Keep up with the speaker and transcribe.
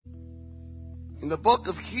in the book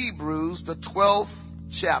of Hebrews, the 12th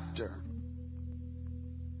chapter,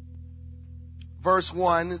 verse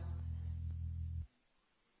 1.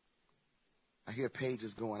 I hear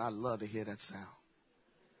pages going. I love to hear that sound.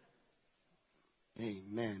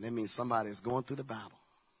 Amen. That means somebody is going through the Bible.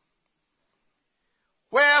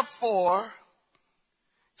 Wherefore,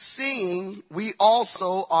 seeing we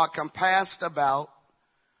also are compassed about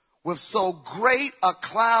with so great a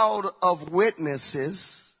cloud of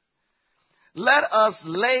witnesses, let us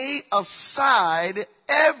lay aside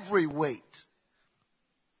every weight,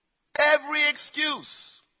 every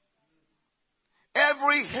excuse,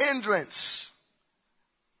 every hindrance,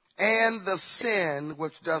 and the sin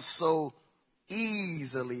which does so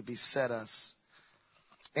easily beset us.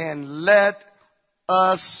 And let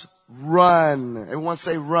us run. Everyone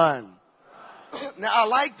say run. Now I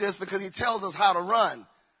like this because he tells us how to run.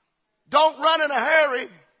 Don't run in a hurry,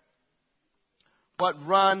 but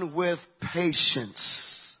run with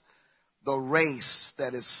patience the race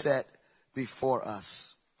that is set before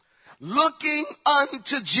us. Looking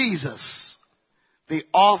unto Jesus, the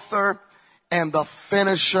author and the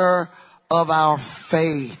finisher of our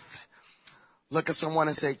faith. Look at someone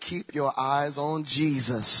and say, keep your eyes on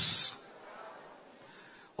Jesus.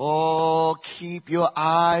 Oh, keep your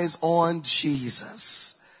eyes on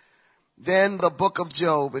Jesus. Then the book of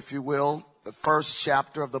Job, if you will, the first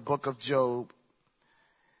chapter of the book of Job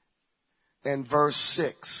and verse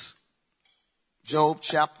 6. Job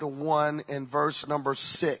chapter 1 and verse number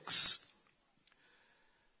 6.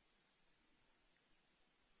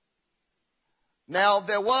 Now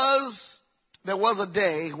there was a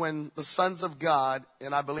day when the sons of God,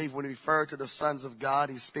 and I believe when he referred to the sons of God,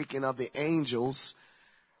 he's speaking of the angels.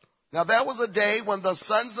 Now there was a day when the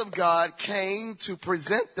sons of God came to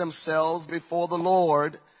present themselves before the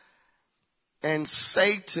Lord, and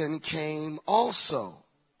Satan came also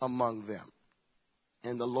among them.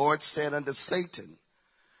 And the Lord said unto Satan,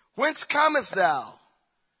 whence comest thou?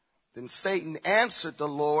 Then Satan answered the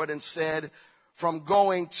Lord and said, from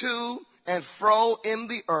going to and fro in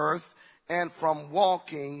the earth, and from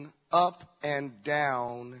walking up and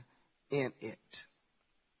down in it.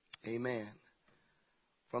 Amen.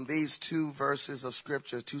 From these two verses of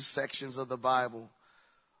scripture, two sections of the Bible,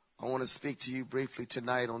 I want to speak to you briefly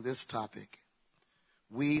tonight on this topic.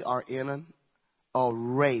 We are in a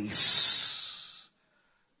race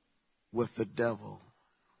with the devil.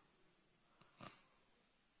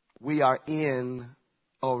 We are in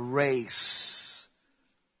a race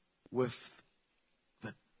with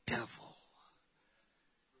the devil.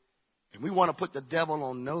 And we want to put the devil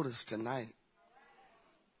on notice tonight.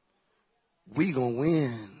 We gonna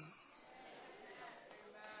win.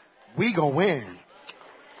 We gonna win.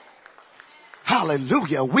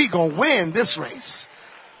 Hallelujah. We gonna win this race.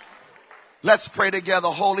 Let's pray together.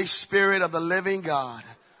 Holy Spirit of the living God.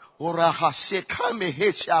 Oh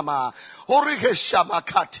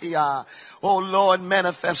Lord,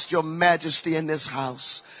 manifest your majesty in this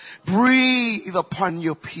house. Breathe upon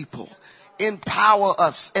your people. Empower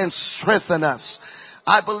us and strengthen us.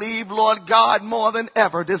 I believe, Lord God, more than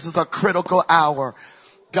ever, this is a critical hour.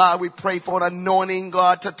 God, we pray for an anointing,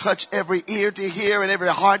 God, to touch every ear to hear and every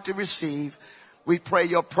heart to receive. We pray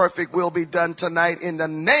your perfect will be done tonight in the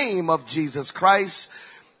name of Jesus Christ.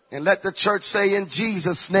 And let the church say in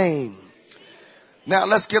Jesus' name. Now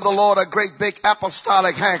let's give the Lord a great big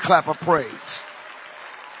apostolic hand clap of praise.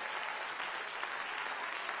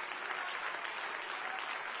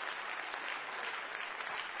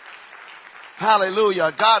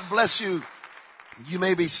 Hallelujah. God bless you. You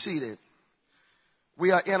may be seated.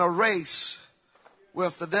 We are in a race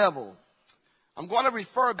with the devil. I'm going to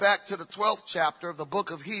refer back to the 12th chapter of the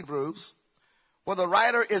book of Hebrews, where the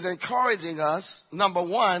writer is encouraging us, number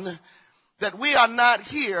one, that we are not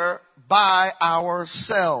here by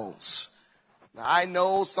ourselves. Now, I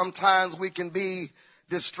know sometimes we can be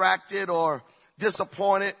distracted or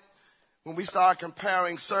disappointed when we start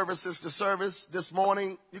comparing services to service. This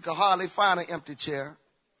morning, you can hardly find an empty chair.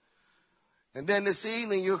 And then this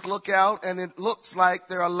evening, you look out and it looks like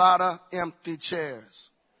there are a lot of empty chairs.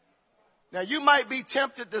 Now, you might be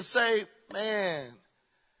tempted to say, man,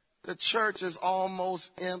 the church is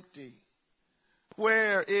almost empty.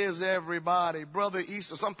 Where is everybody? Brother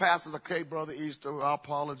Easter, some pastors are, okay, Brother Easter, I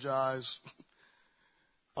apologize.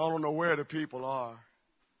 I don't know where the people are.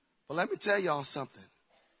 But let me tell y'all something.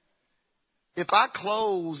 If I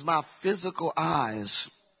close my physical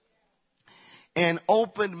eyes and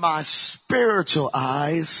open my spiritual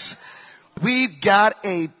eyes, we've got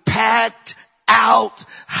a packed out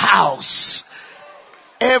house.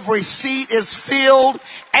 Every seat is filled.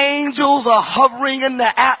 Angels are hovering in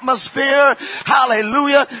the atmosphere.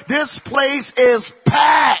 Hallelujah. This place is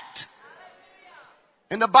packed.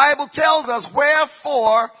 And the Bible tells us,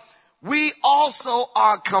 wherefore we also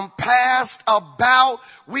are compassed about,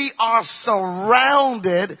 we are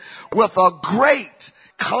surrounded with a great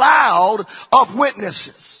cloud of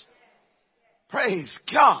witnesses. Praise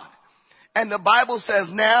God. And the Bible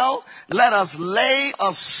says, now let us lay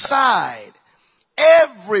aside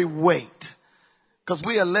every weight, because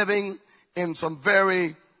we are living in some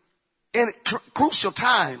very crucial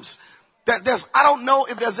times. I don't know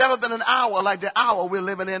if there's ever been an hour like the hour we're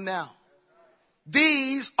living in now.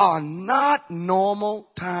 These are not normal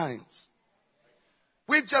times.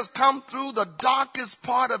 We've just come through the darkest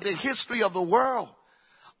part of the history of the world,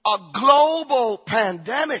 a global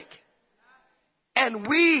pandemic, and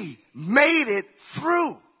we made it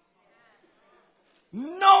through.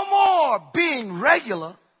 No more being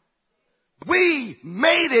regular. We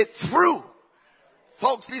made it through.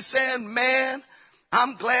 Folks be saying, man,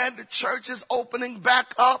 I'm glad the church is opening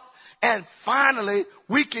back up and finally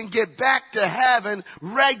we can get back to having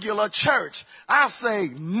regular church. I say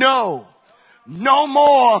no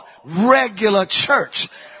more regular church.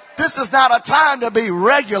 This is not a time to be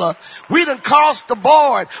regular. We done crossed the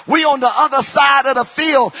board. We on the other side of the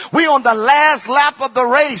field. We on the last lap of the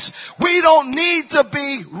race. We don't need to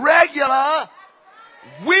be regular.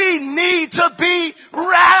 We need to be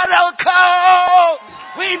radical.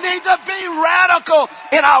 We need to be radical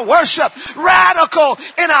in our worship, radical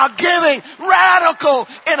in our giving, radical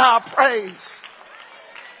in our praise.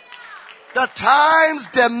 The times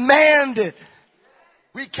demand it.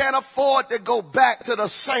 We can't afford to go back to the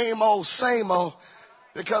same old,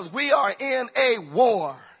 because we are in a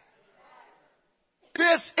war.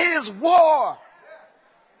 This is war.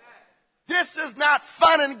 This is not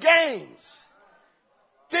fun and games.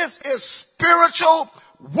 This is spiritual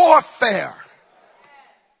warfare.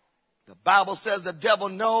 The Bible says the devil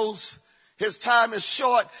knows his time is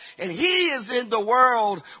short and he is in the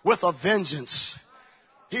world with a vengeance.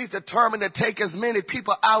 He's determined to take as many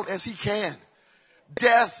people out as he can.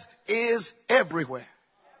 Death is everywhere.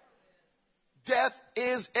 Death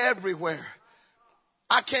is everywhere.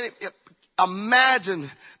 I can't imagine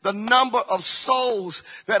the number of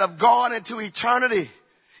souls that have gone into eternity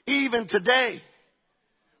even today.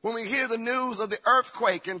 When we hear the news of the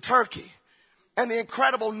earthquake in Turkey and the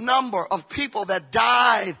incredible number of people that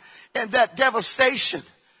died in that devastation,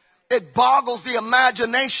 it boggles the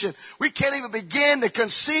imagination. We can't even begin to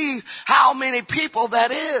conceive how many people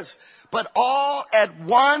that is. But all at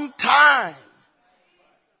one time,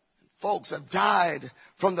 folks have died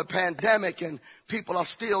from the pandemic and people are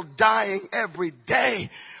still dying every day.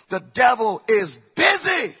 The devil is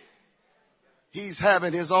busy. He's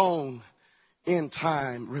having his own end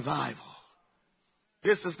time revival.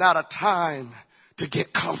 This is not a time to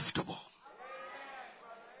get comfortable.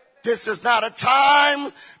 This is not a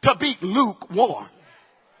time to be lukewarm.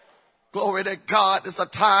 Glory to God. It's a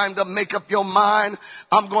time to make up your mind.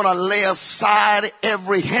 I'm going to lay aside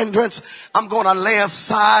every hindrance. I'm going to lay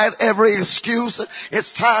aside every excuse.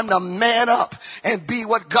 It's time to man up and be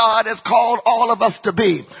what God has called all of us to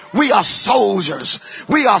be. We are soldiers.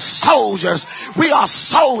 We are soldiers. We are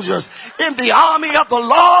soldiers in the army of the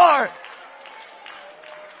Lord.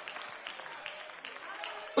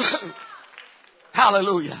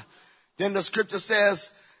 Hallelujah. Then the scripture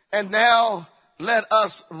says, and now let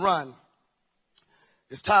us run.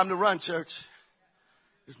 It's time to run, church.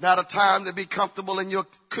 It's not a time to be comfortable in your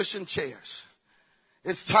cushioned chairs.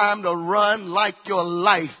 It's time to run like your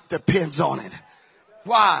life depends on it.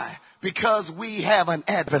 Why? Because we have an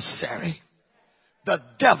adversary. The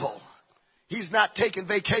devil. He's not taking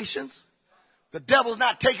vacations. The devil's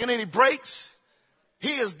not taking any breaks.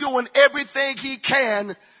 He is doing everything he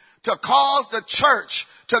can to cause the church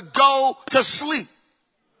to go to sleep.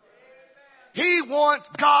 He wants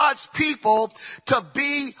God's people to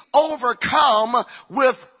be overcome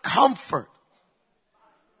with comfort.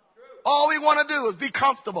 All we want to do is be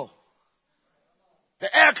comfortable.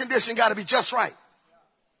 The air conditioning got to be just right,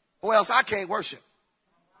 or else I can't worship.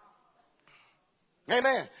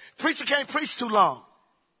 Amen. Preacher can't preach too long,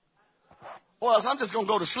 or else I'm just going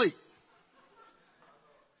to go to sleep.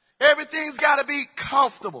 Everything's got to be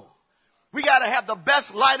comfortable. We got to have the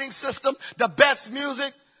best lighting system, the best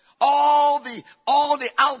music. All the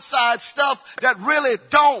outside stuff that really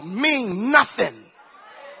don't mean nothing.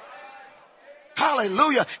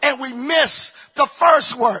 Hallelujah. And we miss the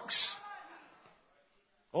first works.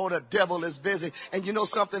 Oh, the devil is busy. And you know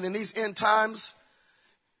something, in these end times,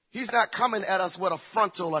 he's not coming at us with a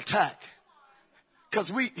frontal attack.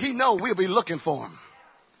 Because he know we'll be looking for him.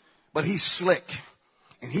 But he's slick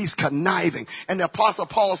and he's conniving. And the Apostle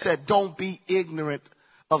Paul said, don't be ignorant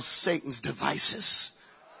of Satan's devices.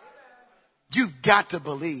 You've got to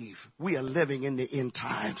believe we are living in the end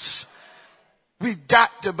times. We've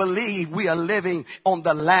got to believe we are living on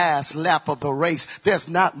the last lap of the race. There's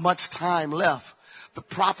not much time left. The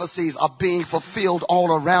prophecies are being fulfilled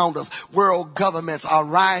all around us. World governments are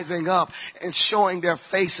rising up and showing their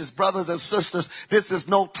faces. Brothers and sisters, this is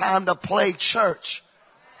no time to play church.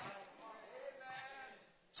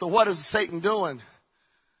 So what is Satan doing?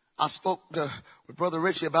 I spoke with Brother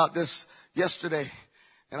Richie about this yesterday,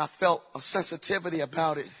 and I felt a sensitivity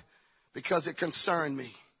about it because it concerned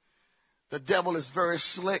me. The devil is very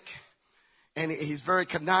slick, and he's very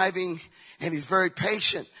conniving, and he's very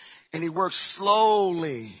patient, and he works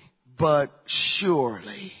slowly but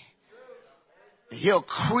surely. He'll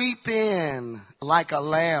creep in like a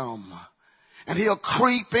lamb, and he'll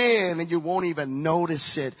creep in, and you won't even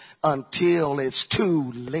notice it until it's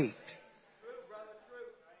too late.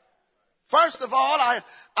 First of all,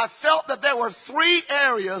 I felt that there were 3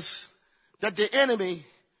 areas that the enemy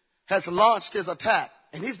has launched his attack.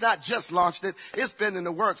 And he's not just launched it. It's been in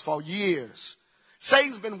the works for years.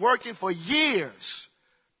 Satan's been working for years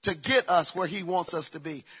to get us where he wants us to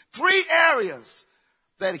be. 3 areas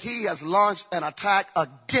that he has launched an attack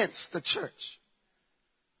against the church.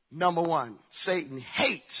 Number 1, Satan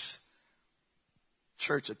hates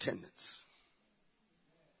church attendance.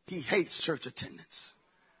 He hates church attendance.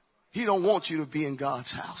 He don't want you to be in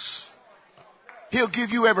God's house. He'll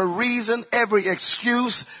give you every reason, every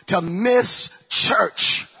excuse to miss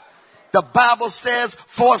church. The Bible says,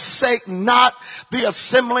 forsake not the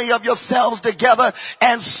assembly of yourselves together,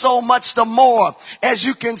 and so much the more as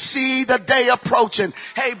you can see the day approaching.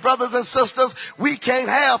 Hey, brothers and sisters, we can't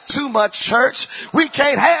have too much church. We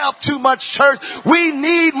can't have too much church. We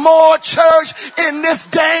need more church in this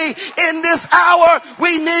day, in this hour.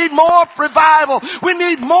 We need more revival. We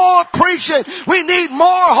need more preaching. We need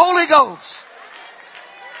more Holy Ghost.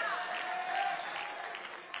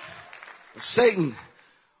 Satan,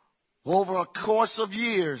 over a course of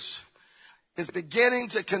years, is beginning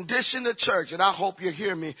to condition the church. And I hope you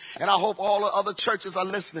hear me. And I hope all the other churches are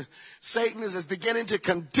listening. Satan is beginning to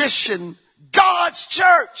condition God's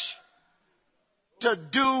church to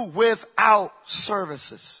do without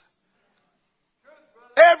services.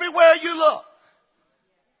 Everywhere you look,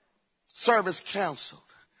 service canceled.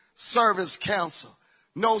 Service canceled.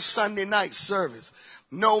 No Sunday night service.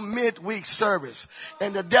 No midweek service.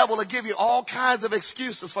 And the devil will give you all kinds of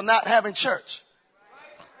excuses for not having church.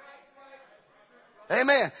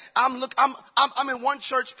 Amen. I'm in one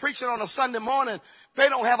church preaching on a Sunday morning. They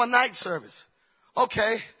don't have a night service.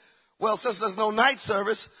 Okay. Well, since there's no night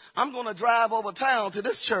service, I'm going to drive over town to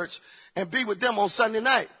this church and be with them on Sunday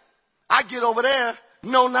night. I get over there,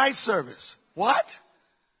 no night service. What?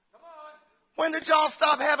 When did y'all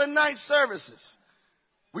stop having night services?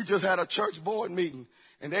 We just had a church board meeting,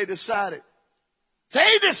 and they decided.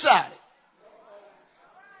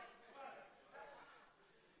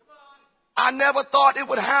 I never thought it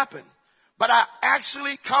would happen, but I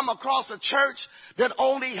actually come across a church that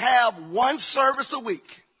only have one service a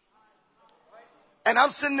week. And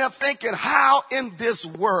I'm sitting there thinking, how in this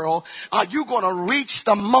world are you going to reach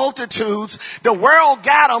the multitudes? The world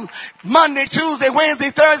got them Monday, Tuesday,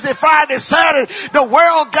 Wednesday, Thursday, Friday, Saturday. The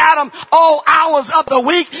world got them all hours of the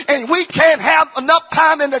week, and we can't have enough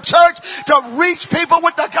time in the church to reach people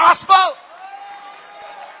with the gospel.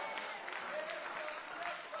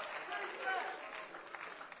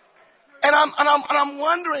 And I'm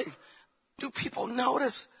wondering, do people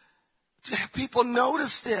notice? Have people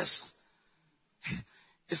noticed this?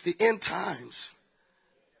 It's the end times.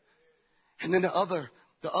 And then the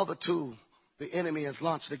other tool the enemy has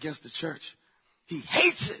launched against the church. He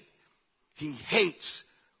hates it. He hates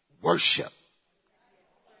worship.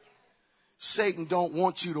 Satan don't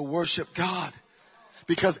want you to worship God,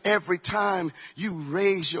 because every time you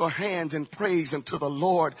raise your hand in praise unto the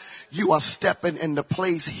Lord, you are stepping in the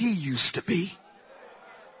place he used to be.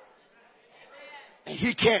 And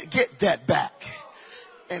he can't get that back.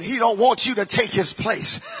 And he don't want you to take his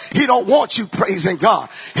place. He don't want you praising God.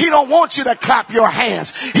 He don't want you to clap your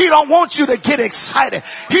hands. He don't want you to get excited.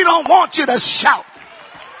 He don't want you to shout.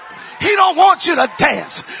 He don't want you to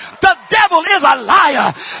dance. The devil is a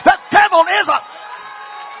liar. The devil is a...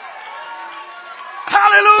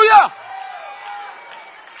 Hallelujah.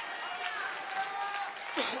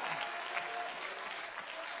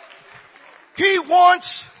 He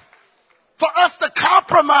wants for us to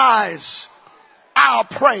compromise our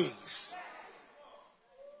praise.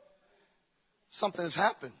 Something has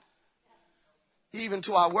happened even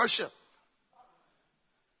to our worship.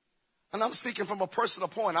 And I'm speaking from a personal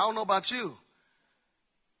point. I don't know about you.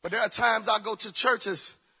 But there are times I go to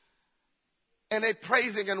churches and they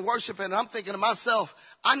praising and worshiping. And I'm thinking to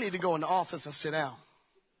myself, I need to go in the office and sit down.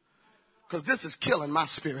 Because this is killing my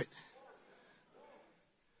spirit.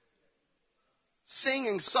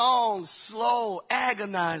 Singing songs, slow,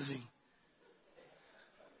 agonizing.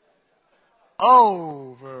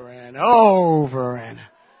 Over and over and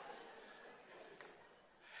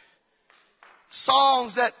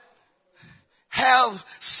songs that have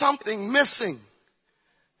something missing.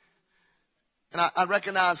 And I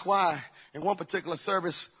recognize why. In one particular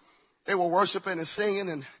service, they were worshiping and singing,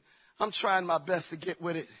 and I'm trying my best to get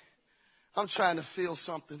with it. I'm trying to feel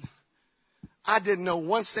something. I didn't know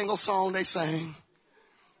one single song they sang.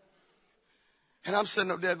 And I'm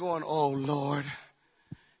sitting up there going, oh, Lord.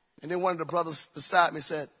 And then one of the brothers beside me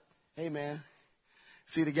said, hey, man,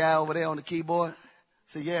 see the guy over there on the keyboard? I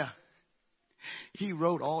said, yeah. He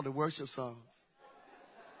wrote all the worship songs.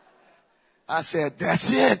 I said,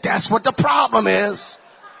 that's it. That's what the problem is.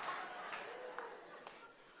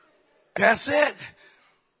 That's it.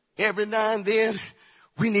 Every now and then,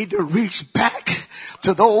 we need to reach back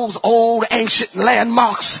to those old ancient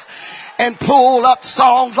landmarks and pull up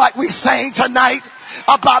songs like we sang tonight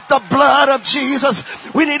about the blood of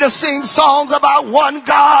Jesus. We need to sing songs about one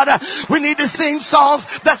God. We need to sing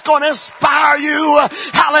songs that's going to inspire you,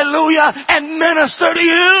 hallelujah, and minister to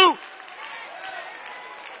you.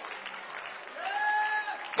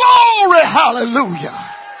 Glory, hallelujah.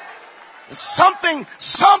 Something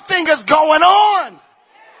is going on.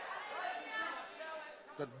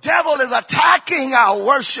 The devil is attacking our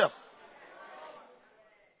worship.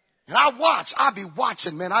 And I be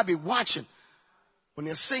watching, man. I be watching. When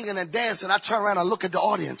they're singing and dancing, I turn around and look at the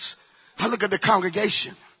audience. I look at the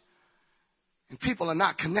congregation. And people are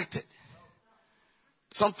not connected.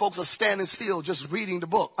 Some folks are standing still just reading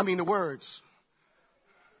the words.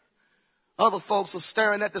 Other folks are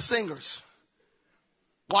staring at the singers,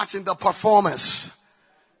 watching the performance.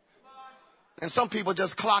 And some people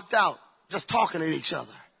just clocked out, just talking to each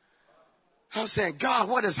other. I'm saying, God,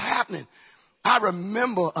 what is happening? I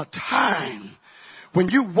remember a time when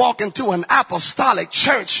you walk into an apostolic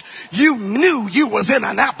church, you knew you was in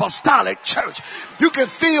an apostolic church. You could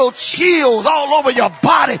feel chills all over your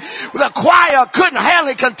body. The choir couldn't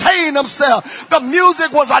hardly contain themselves. The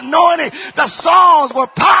music was anointed. The songs were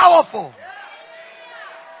powerful.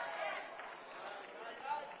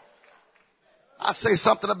 I say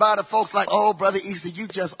something about it, folks like, oh, Brother Easter, you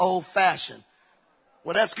just old-fashioned.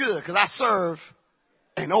 Well, that's good, because I serve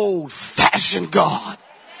an old-fashioned God.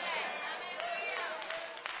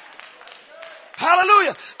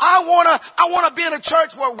 Hallelujah. I wanna be in a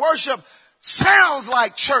church where worship sounds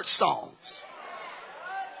like church songs.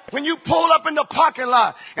 When you pull up in the parking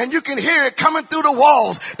lot and you can hear it coming through the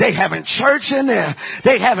walls, they having church in there.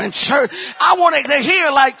 They having church. I want it to hear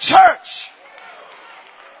like church.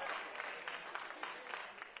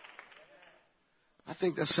 I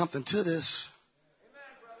think there's something to this.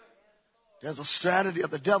 There's a strategy of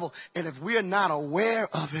the devil, and if we're not aware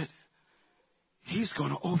of it, he's going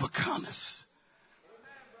to overcome us.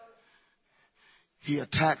 He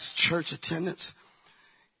attacks church attendance.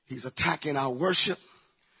 He's attacking our worship.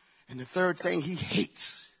 And the third thing, he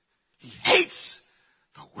hates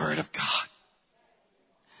the word of God.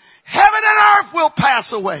 Heaven and earth will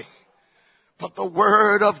pass away, but the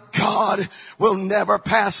word of God will never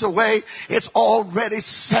pass away. It's already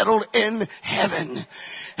settled in heaven.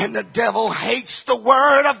 And the devil hates the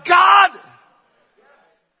word of God.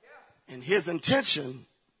 And his intention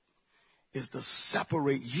is to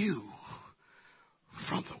separate you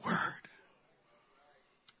from the word.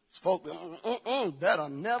 Folks, that'll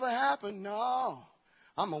never happen. No.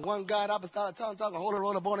 I'm a one God apostolic tongue talking, holy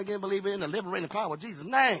roller, born again believer in the liberating power of Jesus'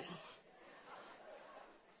 name.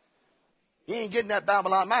 You ain't getting that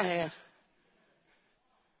Bible out of my hand.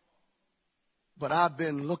 But I've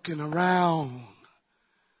been looking around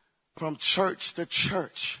from church to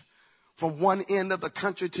church, from one end of the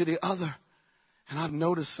country to the other, and I've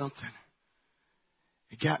noticed something.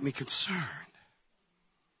 It got me concerned.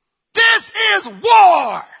 This is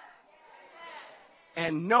war.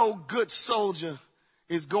 And no good soldier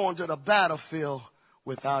is going to the battlefield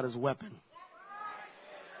without his weapon.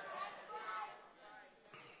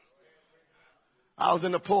 I was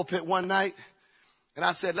in the pulpit one night and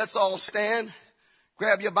I said, let's all stand,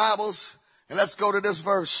 grab your Bibles, and let's go to this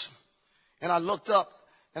verse. And I looked up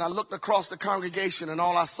and I looked across the congregation and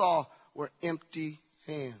all I saw were empty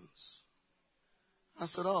hands. I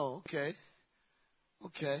said, oh, okay.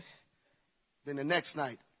 Then the next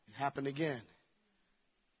night, it happened again.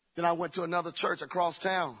 Then I went to another church across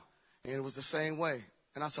town, and it was the same way.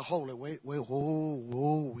 And I said, hold it, wait, wait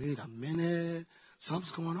a minute.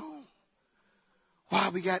 Something's going on. Why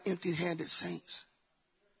we got empty-handed saints?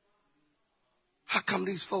 How come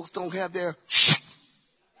these folks don't have their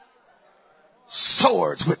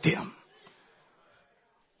swords with them?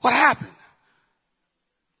 What happened?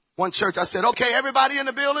 One church, I said, okay, everybody in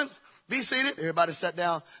the building, be seated. Everybody sat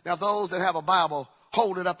down. Now, those that have a Bible,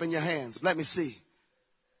 hold it up in your hands. Let me see.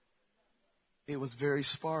 It was very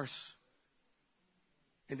sparse.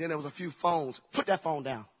 And then there was a few phones. Put that phone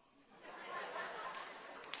down.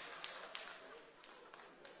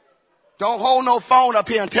 Don't hold no phone up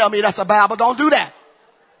here and tell me that's a Bible. Don't do that.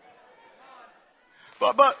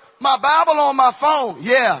 But my Bible on my phone,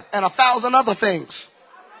 yeah, and 1,000 other things.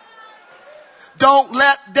 Don't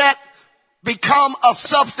let that become a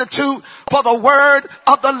substitute for the word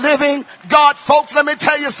of the living God. Folks, let me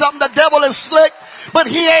tell you something. The devil is slick, but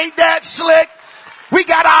he ain't that slick. We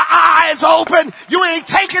got our eyes open. You ain't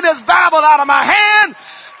taking this Bible out of my hand.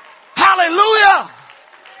 Hallelujah.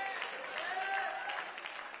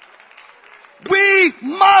 We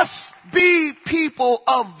must be people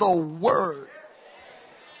of the word.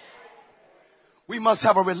 We must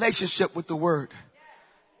have a relationship with the word.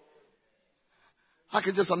 I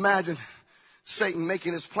can just imagine Satan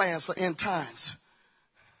making his plans for end times.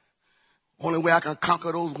 Only way I can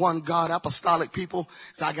conquer those one God apostolic people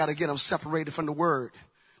is I got to get them separated from the word.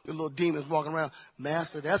 The little demons walking around,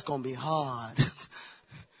 Master, that's going to be hard.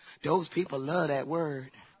 Those people love that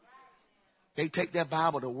word. They take their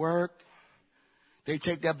Bible to work. They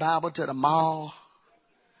take their Bible to the mall.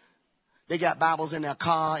 They got Bibles in their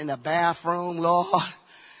car, in their bathroom, Lord.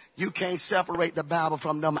 You can't separate the Bible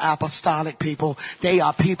from them apostolic people. They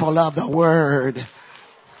are people of the word.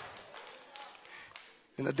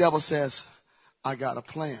 And the devil says, I got a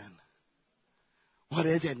plan. What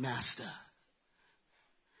is it, Master?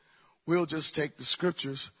 We'll just take the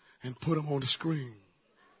scriptures and put them on the screen.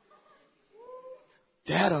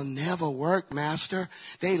 That'll never work, Master.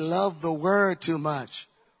 They love the word too much.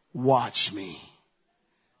 Watch me.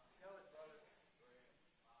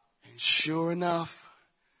 And sure enough,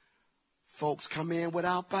 folks come in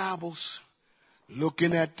without Bibles,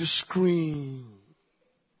 looking at the screen.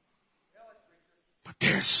 But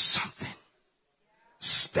there's something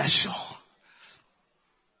special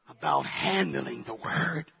about handling the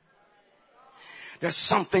word. There's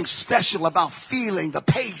something special about feeling the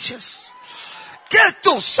pages.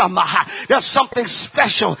 There's something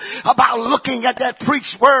special about looking at that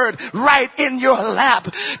preached word right in your lap,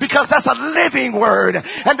 because that's a living word,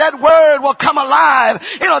 and that word will come alive.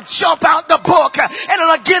 It'll jump out the book and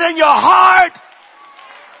it'll get in your heart.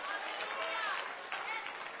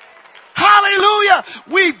 Hallelujah.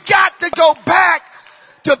 We've got to go back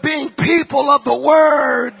to being people of the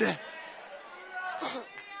word.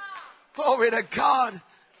 Glory to God.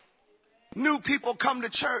 New people come to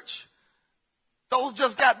church. Those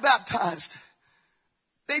just got baptized.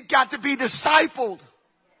 They've got to be discipled.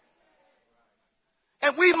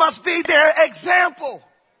 And we must be their example.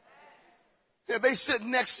 If they sit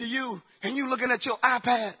next to you and you looking at your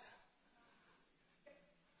iPad,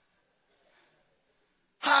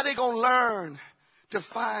 how are they going to learn to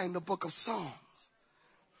find the book of Psalms?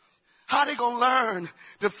 How are they going to learn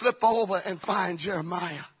to flip over and find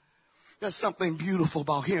Jeremiah? There's something beautiful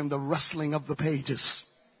about hearing the rustling of the pages.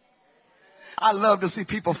 I love to see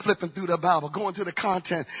people flipping through the Bible, going to the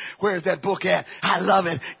content. Where's that book at? I love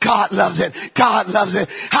it. God loves it. God loves it.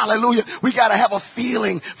 Hallelujah. We got to have a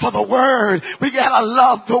feeling for the word. We got to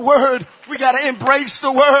love the word. We got to embrace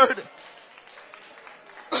the word.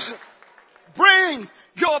 Bring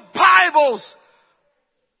your Bibles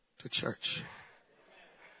to church.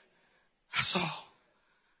 That's all.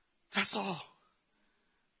 That's all.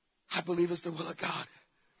 I believe it's the will of God.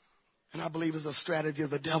 And I believe it's a strategy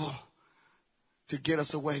of the devil to get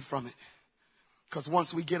us away from it. Because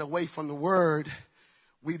once we get away from the word,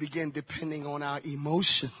 we begin depending on our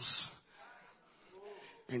emotions.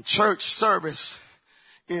 And church service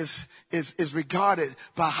is regarded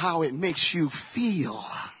by how it makes you feel.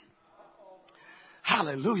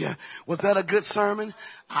 Hallelujah. Was that a good sermon?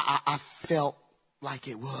 I felt like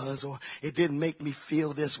it was, or it didn't make me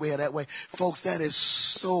feel this way or that way. Folks, that is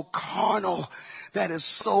so carnal. That is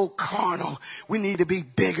so carnal. We need to be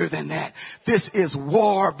bigger than that. This is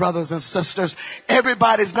war, brothers and sisters.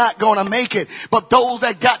 Everybody's not going to make it, but those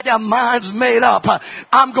that got their minds made up,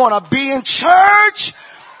 I'm going to be in church.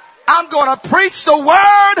 I'm going to preach the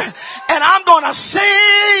word, and I'm going to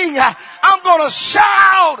sing. I'm going to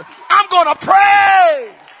shout. I'm going to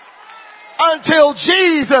praise until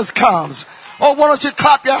Jesus comes. Oh, why don't you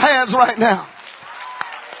clap your hands right now?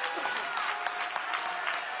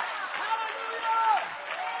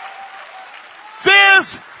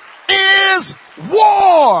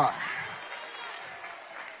 war.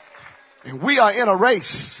 And we are in a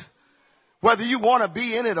race, whether you want to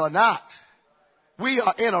be in it or not. We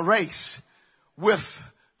are in a race with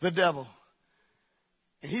the devil.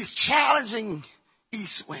 And he's challenging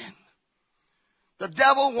East Wind. The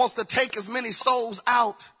devil wants to take as many souls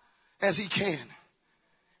out as he can.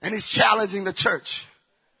 And he's challenging the church.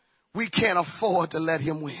 We can't afford to let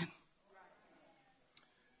him win.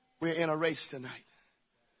 We're in a race tonight.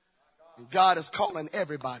 And God is calling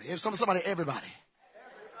everybody. If somebody, everybody.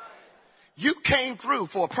 You came through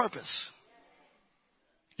for a purpose.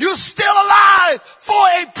 You're still alive for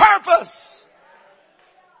a purpose.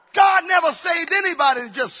 God never saved anybody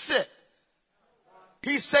to just sit.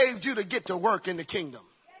 He saved you to get to work in the kingdom.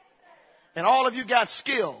 And all of you got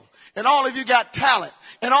skill. And all of you got talent.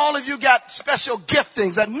 And all of you got special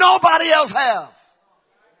giftings that nobody else have.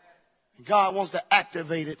 And God wants to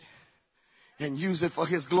activate it and use it for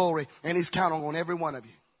his glory. And he's counting on every one of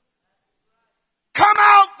you. Come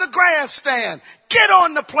out the grandstand. Get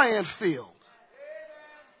on the playing field.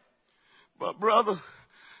 But brother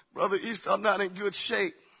East, I'm not in good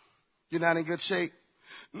shape. You're not in good shape?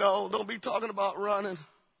 No, don't be talking about running.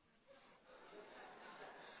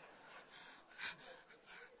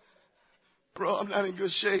 Bro, I'm not in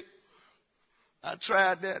good shape. I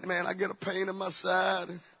tried that, man. I get a pain in my side.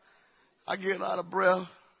 I get out of breath.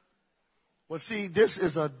 Well, see, this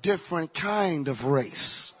is a different kind of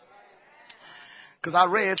race. Because I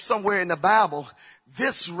read somewhere in the Bible,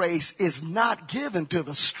 this race is not given to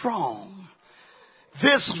the strong.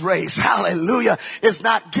 This race, hallelujah, is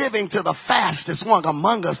not given to the fastest one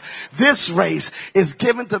among us. This race is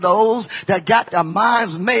given to those that got their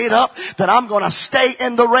minds made up that I'm going to stay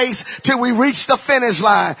in the race till we reach the finish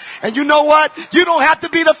line. And you know what? You don't have to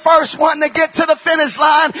be the first one to get to the finish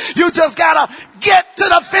line. You just got to get to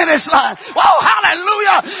the finish line. Oh,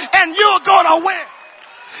 hallelujah. And you're going to win.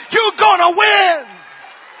 You're going to win.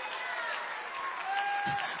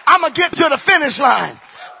 I'm going to get to the finish line.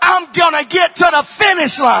 I'm going to get to the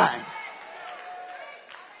finish line.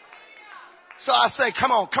 So I say,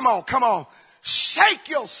 come on. Shake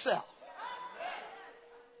yourself.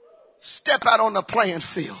 Step out on the playing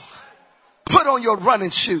field. Put on your running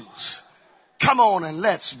shoes. Come on and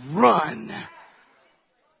let's run.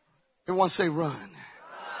 Everyone say run.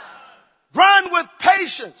 Run with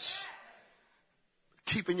patience.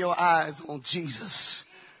 Keeping your eyes on Jesus.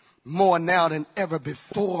 More now than ever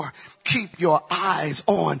before. Keep your eyes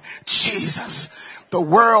on Jesus. The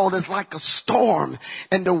world is like a storm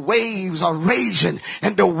and the waves are raging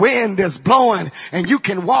and the wind is blowing and you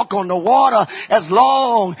can walk on the water as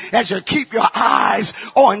long as you keep your eyes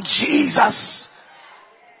on Jesus.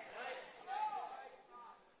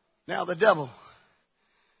 Now the devil,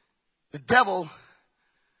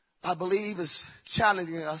 I believe, is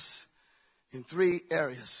challenging us in 3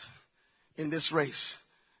 areas in this race.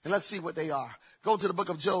 And let's see what they are. Go to the book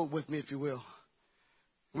of Job with me, if you will.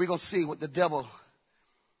 We're going to see what the devil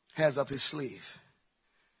has up his sleeve.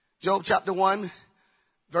 Job chapter 1,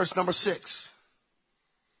 verse number 6.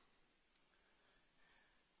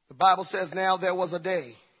 The Bible says, now there was a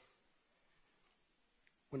day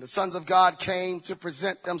when the sons of God came to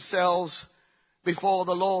present themselves before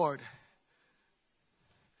the Lord.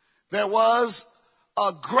 There was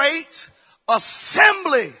a great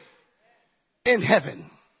assembly in heaven.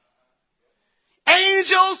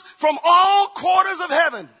 Angels from all quarters of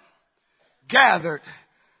heaven gathered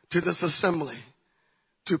to this assembly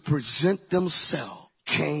to present themselves.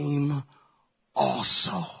 Came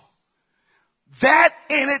also. That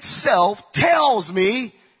in itself tells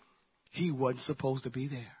me he wasn't supposed to be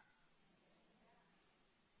there.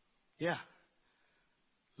 Yeah.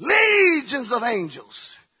 Legions of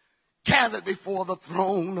angels gathered before the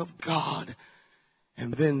throne of God.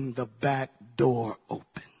 And then the back door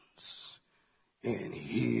opens. And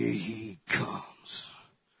here he comes.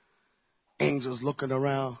 Angels looking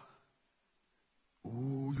around.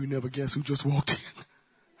 Ooh, you never guess who just walked in.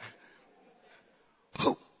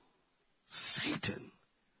 Who? Satan.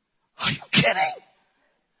 Are you kidding?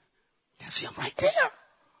 Can see him right there.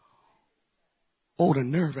 Oh, the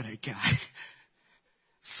nerve of that guy.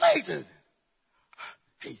 Satan.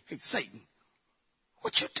 Hey, Satan.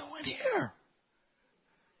 What you doing here?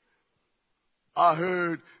 I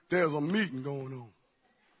heard there's a meeting going on.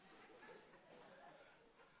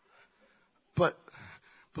 But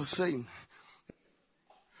Satan.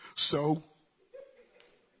 So?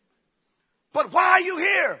 But why are you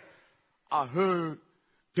here? I heard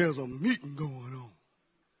there's a meeting going on.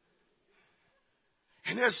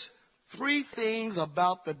 And there's 3 things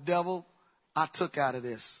about the devil I took out of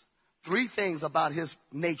this. 3 things about his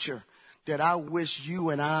nature that I wish you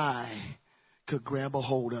and I could grab a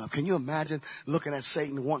hold of. Can you imagine looking at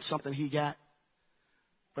Satan and want something he got?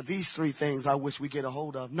 But these three things I wish we get a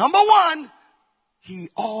hold of. Number one, he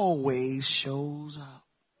always shows up.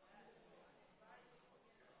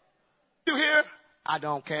 You hear? I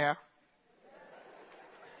don't care.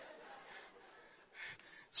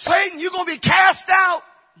 Satan, you're going to be cast out.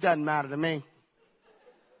 Doesn't matter to me.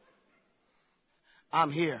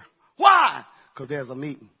 I'm here. Why? Because there's a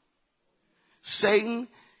meeting. Satan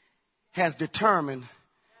has determined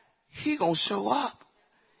he going to show up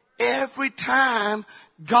every time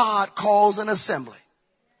God calls an assembly.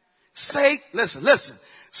 Satan, listen.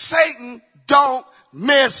 Satan don't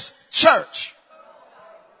miss church.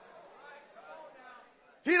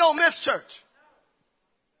 He don't miss church.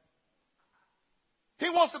 He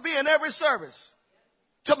wants to be in every service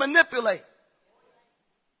to manipulate.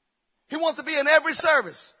 He wants to be in every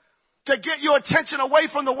service to get your attention away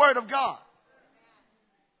from the word of God.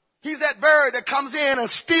 He's that bird that comes in and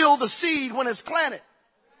steals the seed when it's planted.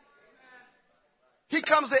 He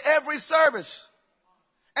comes to every service.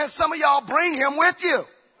 And some of y'all bring him with you.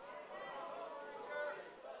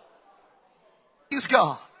 He's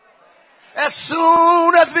God. As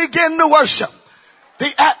soon as we begin to worship,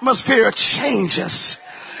 the atmosphere changes.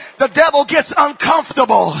 The devil gets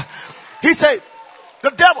uncomfortable. He said,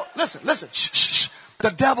 the devil, listen. Shh.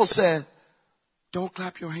 The devil said, don't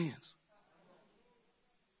clap your hands.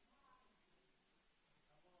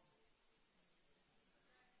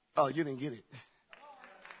 Oh, you didn't get it.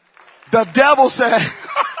 The devil said,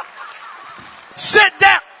 sit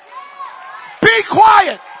down. Be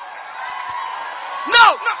quiet.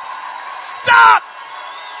 No. Stop.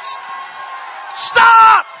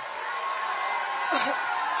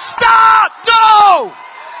 Stop. No.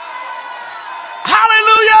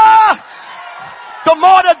 Hallelujah. The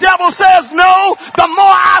more the devil says no, the more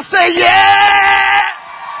I say yeah.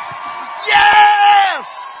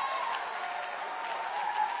 Yes.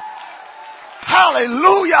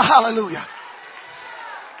 Hallelujah.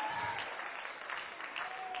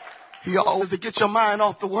 He always to get your mind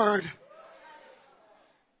off the word.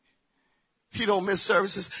 He don't miss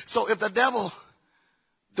services. So if the devil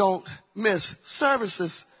don't miss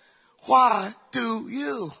services, why do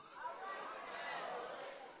you?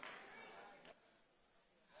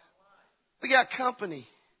 We got company.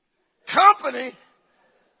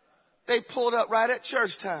 They pulled up right at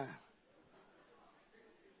church time.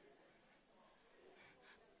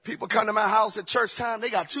 People come to my house at church time, they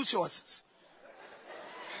got two choices.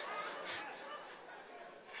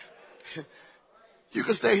 You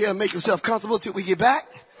can stay here and make yourself comfortable till we get back,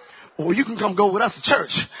 or you can come go with us to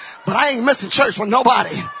church. But I ain't missing church for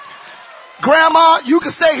nobody. Grandma, you can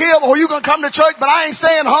stay here, or you can come to church, but I ain't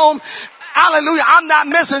staying home. Hallelujah. I'm not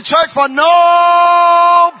missing church for nobody.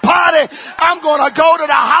 I'm going to go to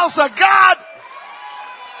the house of God.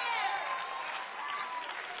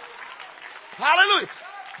 Hallelujah.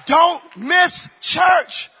 Don't miss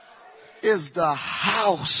church. Is the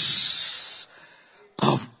house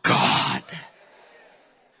of God.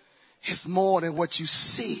 It's more than what you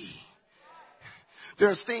see.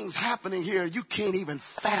 There's things happening here you can't even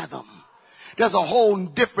fathom. There's a whole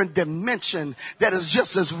different dimension that is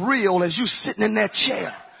just as real as you sitting in that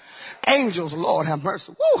chair. Angels, Lord have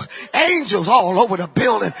mercy. Woo. Angels all over the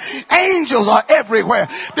building. Angels are everywhere.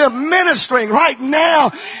 They're ministering right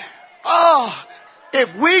now. Oh,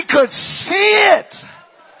 if we could see it.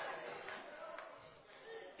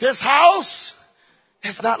 This house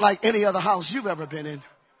is not like any other house you've ever been in.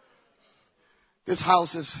 This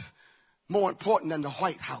house is more important than the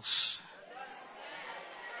White House.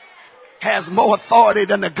 Has more authority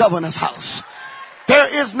than the governor's house. There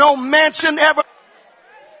is no mansion ever.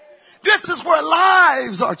 This is where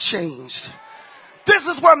lives are changed. This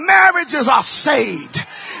is where marriages are saved.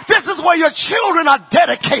 This is where your children are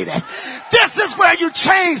dedicated. This is where you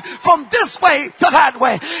change from this way to that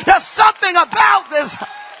way. There's something about this.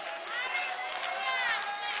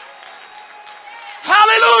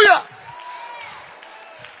 Hallelujah.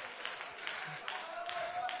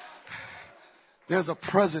 There's a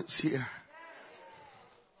presence here.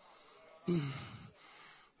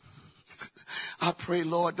 I pray,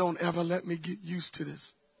 Lord, don't ever let me get used to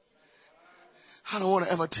this. I don't want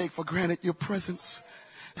to ever take for granted your presence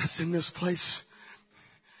that's in this place.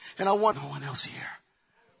 And I want no one else here.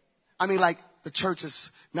 I mean, like the church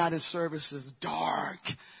is not in service, it's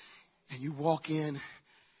dark. And you walk in and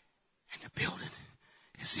the building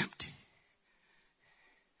is empty.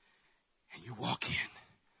 And you walk in.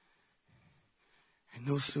 And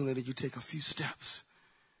no sooner than you take a few steps,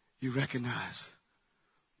 you recognize,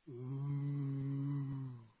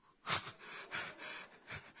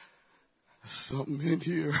 something in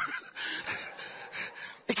here.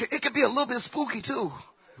 it could be a little bit spooky too.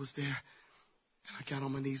 I was there, and I got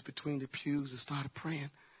on my knees between the pews and started praying.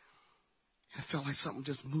 And it felt like something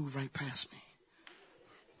just moved right past me.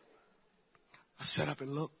 I sat up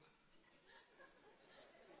and looked.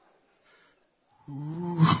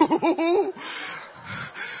 Ooh.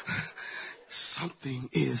 Something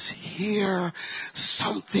is here.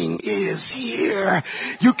 Something is here.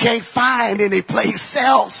 You can't find any place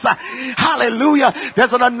else. Hallelujah.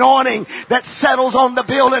 There's an anointing that settles on the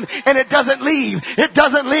building and it doesn't leave. It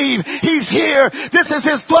doesn't leave. He's here. This is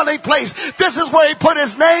his dwelling place. This is where he put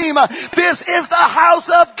his name. This is the house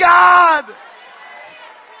of God.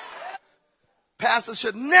 Pastors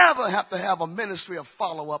should never have to have a ministry of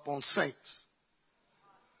follow-up on saints.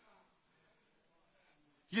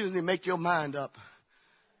 You just need to make your mind up.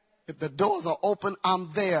 If the doors are open, I'm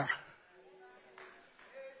there.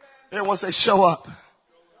 Everyone say, show up.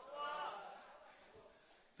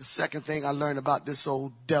 The second thing I learned about this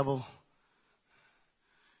old devil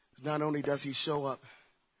is not only does he show up,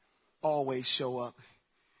 always show up,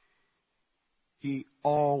 he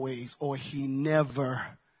always or he never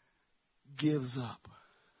gives up.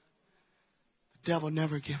 The devil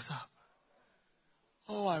never gives up.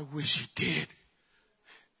 Oh, I wish he did.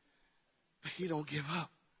 But he don't give up.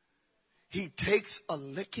 He takes a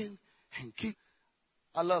licking and keep.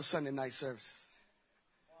 I love Sunday night services.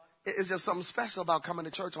 It's just something special about coming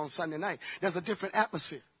to church on Sunday night. There's a different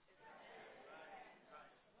atmosphere.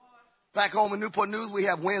 Back home in Newport News, we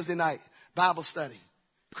have Wednesday night Bible study,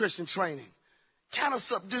 Christian training. Kind of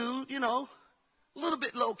subdued, a little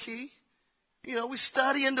bit low key. We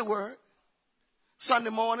study in the Word. Sunday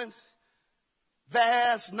morning,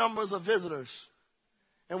 vast numbers of visitors.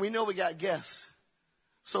 And we know we got guests.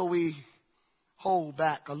 So we hold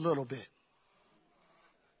back a little bit.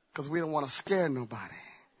 Because we don't want to scare nobody.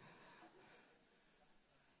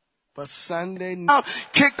 But Sunday night,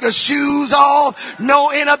 kick the shoes off,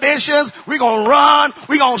 no inhibitions. We're going to run,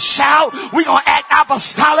 we're going to shout, we're going to act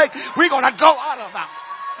apostolic. We're going to go out about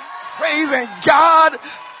praising God.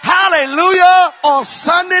 Hallelujah on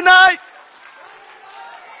Sunday night.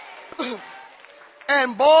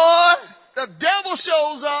 And boy, the devil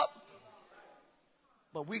shows up,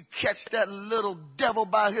 but we catch that little devil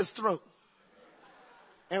by his throat.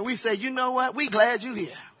 And we say, you know what? We glad you're here.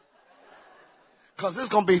 Because it's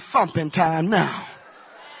going to be thumping time now.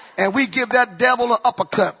 And we give that devil an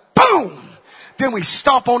uppercut. Boom! Then we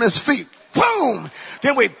stomp on his feet. Boom!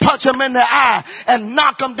 Then we punch him in the eye and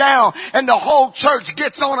knock him down. And the whole church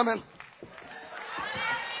gets on him and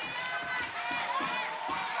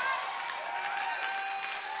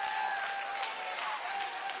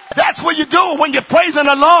that's what you're doing when you're praising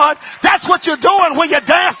the Lord. That's what you're doing when you're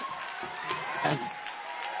dancing.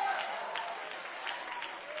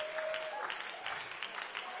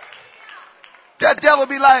 That devil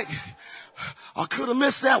be like, I could have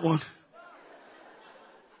missed that one.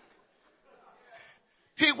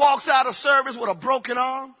 He walks out of service with a broken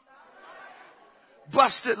arm,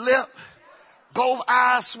 busted lip, both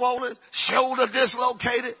eyes swollen, shoulder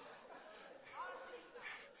dislocated.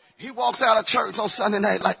 He walks out of church on Sunday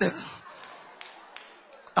night like that.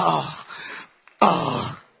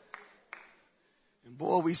 And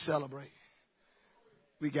boy, we celebrate.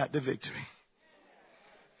 We got the victory.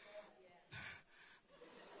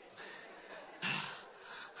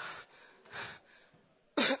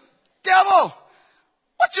 Devil,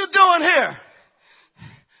 what you doing here?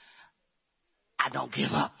 I don't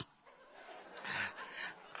give up.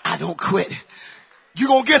 I don't quit. You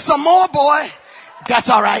gonna get some more, boy? That's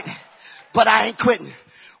all right. But I ain't quitting.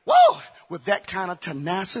 Whoa! With that kind of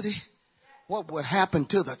tenacity, what would happen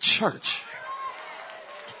to the church?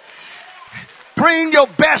 Bring your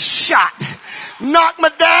best shot. Knock me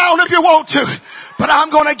down if you want to. But I'm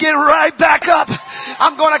going to get right back up.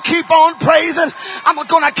 I'm going to keep on praising. I'm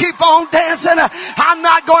going to keep on dancing. I'm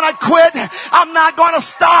not going to quit. I'm not going to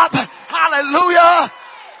stop. Hallelujah.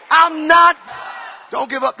 I'm not. Don't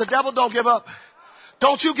give up. The devil don't give up.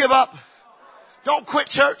 Don't you give up. Don't quit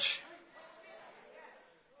church.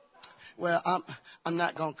 Well, I'm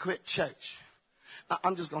not going to quit church.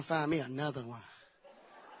 I'm just going to find me another one.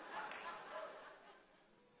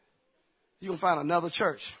 You're going to find another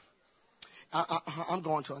church. I'm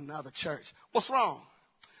going to another church. What's wrong?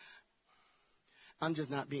 I'm just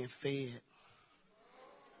not being fed.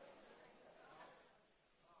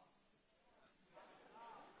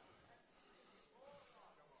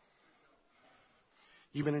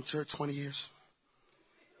 You've been in church 20 years.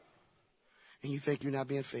 And you think you're not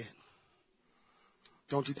being fed.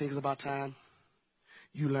 Don't you think it's about time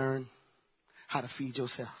you learn how to feed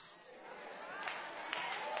yourself?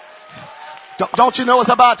 Don't you know it's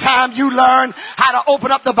about time you learn how to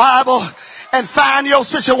open up the Bible and find your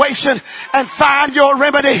situation and find your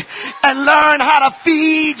remedy and learn how to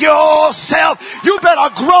feed yourself? You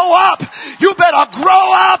better grow up. You better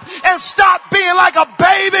grow up and stop being like a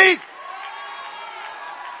baby.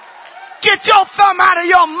 Get your thumb out of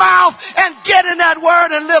your mouth and get in that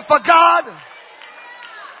word and live for God.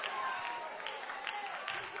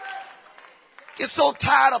 Get so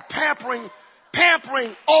tired of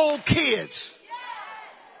pampering old kids.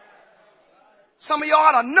 Some of y'all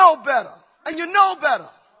ought to know better. And you know better.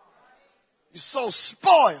 You're so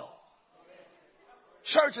spoiled.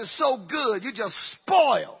 Church is so good. You just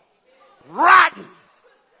spoiled. Rotten.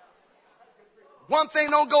 One thing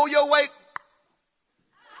don't go your way.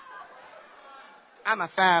 I'm going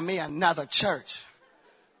to find me another church.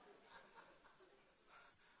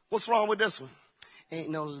 What's wrong with this one? Ain't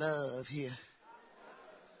no love here.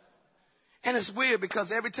 And it's weird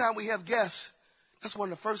because every time we have guests, that's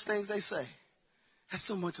one of the first things they say. There's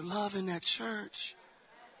so much love in that church.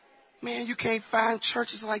 Man, you can't find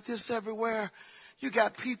churches like this everywhere. You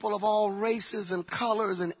got people of all races and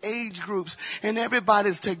colors and age groups, and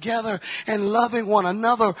everybody's together and loving one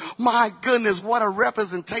another. My goodness, what a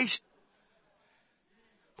representation.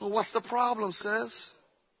 Well, what's the problem, sis?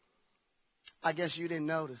 I guess you didn't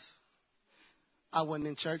notice. I wasn't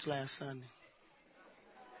in church last Sunday.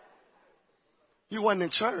 You wasn't in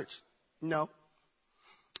church? No.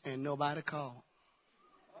 And nobody called.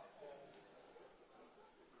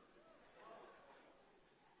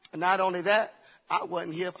 And not only that, I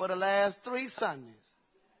wasn't here for the last 3 Sundays.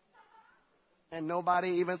 And nobody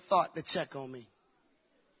even thought to check on me.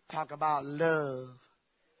 Talk about love.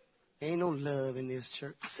 Ain't no love in this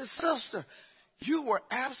church. I said, sister, you were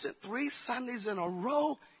absent 3 Sundays in a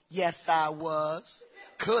row? Yes, I was.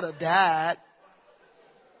 Could have died.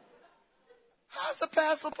 How's the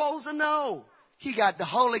pastor supposed to know? He got the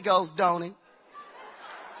Holy Ghost, don't he?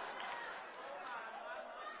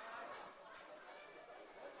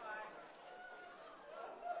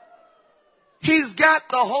 He's got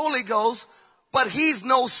the Holy Ghost, but he's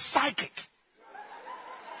no psychic.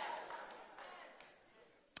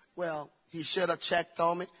 Well, he should have checked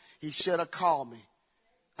on me. He should have called me.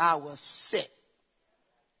 I was sick.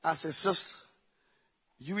 I said, sister,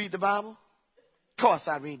 you read the Bible? Of course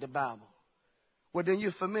I read the Bible. Well, then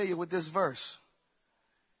you're familiar with this verse.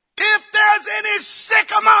 If there's any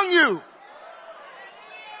sick among you,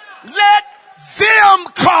 let them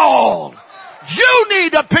call. You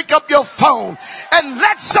need to pick up your phone and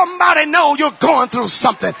let somebody know you're going through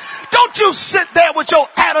something. Don't you sit there with your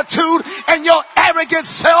attitude and your arrogant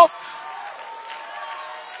self.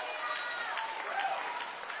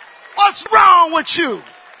 What's wrong with you?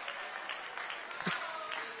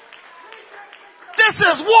 This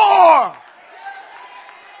is war.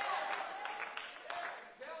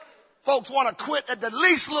 Folks want to quit at the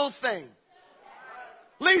least little thing.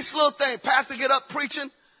 Least little thing. Pastor get up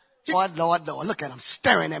preaching. Lord, Lord, Lord. Look at him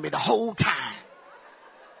staring at me the whole time.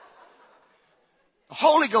 The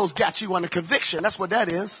Holy Ghost got you under conviction. That's what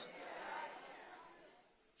that is.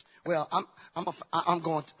 Well, I'm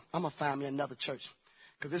gonna find me another church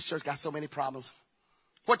because this church got so many problems.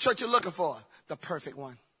 What church you looking for? The perfect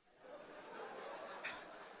one.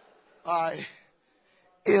 All right.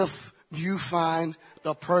 If you find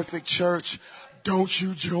the perfect church, don't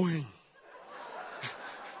you join.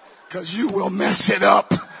 Because you will mess it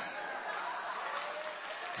up.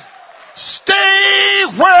 Stay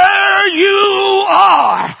where you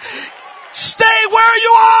are. Stay where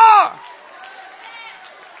you are.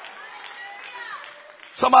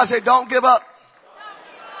 Somebody say, don't give up.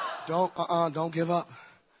 Don't give up.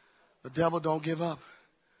 The devil don't give up.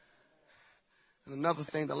 And another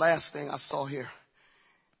thing, the last thing I saw here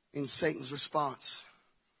in Satan's response,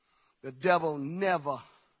 the devil never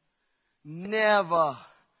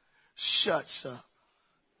shuts up.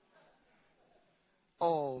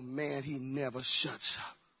 Oh man, he never shuts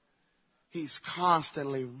up. He's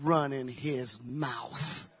constantly running his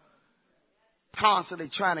mouth. Constantly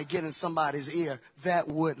trying to get in somebody's ear that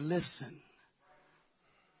would listen.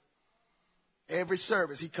 Every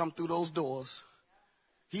service he come through those doors.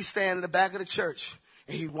 He stands in the back of the church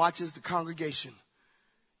and he watches the congregation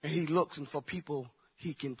and he looks for people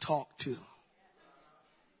he can talk to.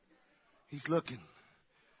 He's looking.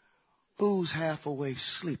 Who's half awake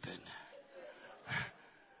sleeping?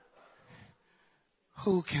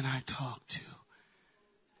 Who can I talk to?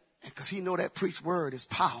 And because he know that preached word is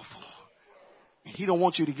powerful. And he don't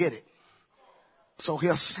want you to get it. So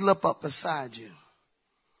he'll slip up beside you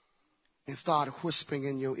and start whispering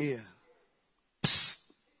in your ear.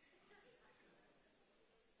 Psst.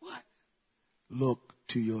 What? Look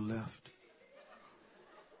to your left.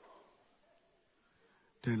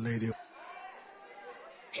 That lady.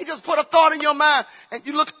 He just put a thought in your mind and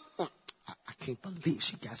you look. I can't believe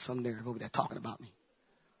she got some nerve over there talking about me.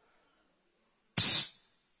 Psst.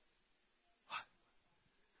 What?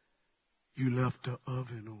 You left the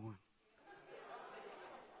oven on.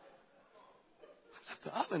 I left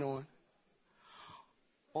the oven on?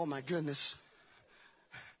 Oh my goodness.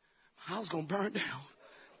 My house gonna burn down.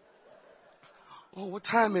 Oh, what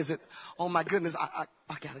time is it? Oh my goodness. I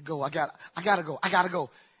gotta go. I gotta go.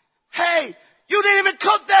 Hey, you didn't even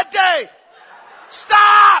cook that day.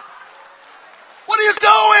 Stop! What are you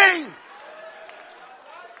doing?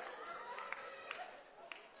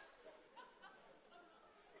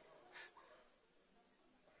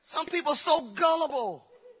 Some people are so gullible.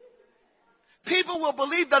 People will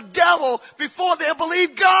believe the devil before they'll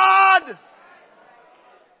believe God.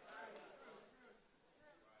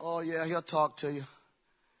 Oh yeah, he'll talk to you.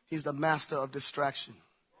 He's the master of distraction.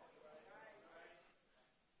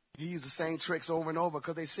 He uses the same tricks over and over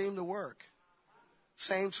because they seem to work.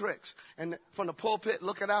 Same tricks. And from the pulpit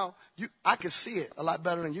looking out, I can see it a lot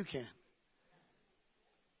better than you can.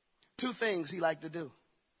 Two things he liked to do.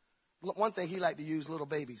 One thing, he liked to use little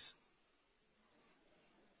babies.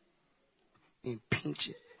 And pinch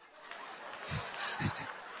it.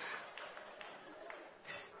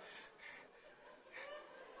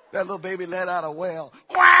 That little baby let out a wail.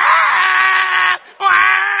 Wah!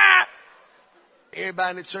 Wah! Everybody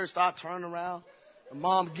in the church start turning around. The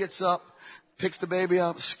mom gets up, picks the baby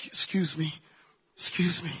up. Excuse me.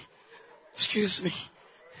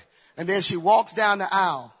 And then she walks down the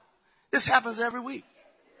aisle. This happens every week.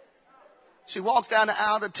 She walks down the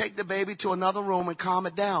aisle to take the baby to another room and calm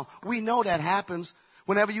it down. We know that happens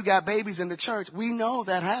whenever you got babies in the church. We know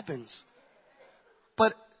that happens.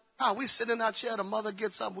 But we sit in our chair, the mother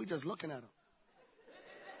gets up, we just looking at her.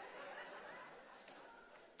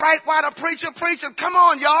 Right while the preacher, come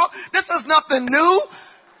on, y'all. This is nothing new.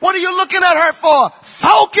 What are you looking at her for?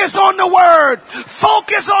 Focus on the word.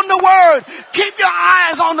 Focus on the word. Keep your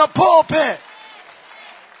eyes on the pulpit.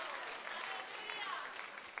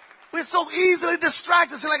 We're so easily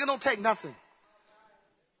distracted. It's like it don't take nothing.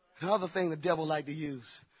 The other thing the devil like to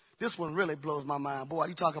use. This one really blows my mind. Boy,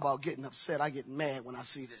 you talk about getting upset. I get mad when I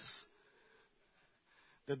see this.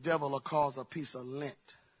 The devil will cause a piece of lint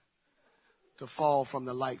to fall from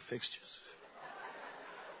the light fixtures.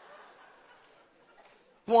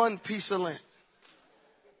 One piece of lint.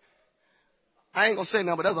 I ain't gonna say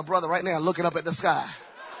nothing, but there's a brother right now looking up at the sky.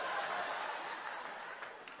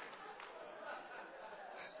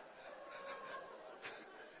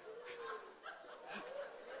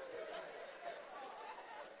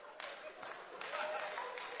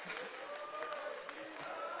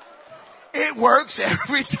 It works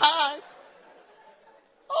every time.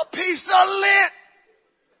 A piece of lint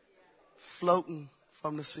floating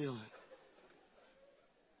from the ceiling.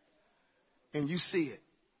 And you see it.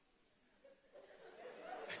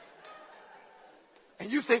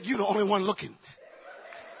 And you think you're the only one looking.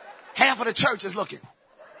 Half of the church is looking.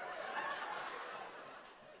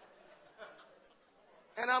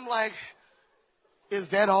 And I'm like, is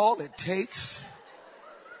that all it takes?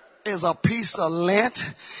 Is a piece of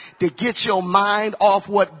lint to get your mind off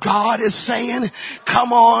what God is saying?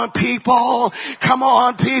 Come on, people. Come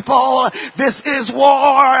on, people. This is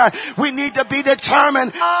war. We need to be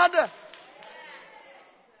determined. God,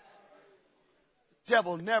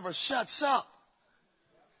 devil never shuts up.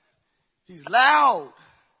 He's loud.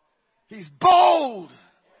 He's bold.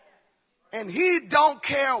 And he don't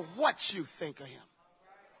care what you think of him.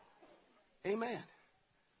 Amen.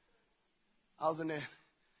 I was in the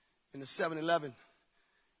 7-Eleven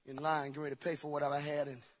in line, getting ready to pay for whatever I had,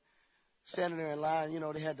 and standing there in line,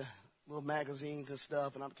 they had the little magazines and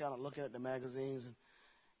stuff, and I'm kind of looking at the magazines and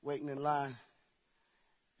waiting in line.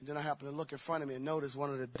 And then I happened to look in front of me and notice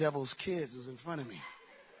one of the devil's kids was in front of me.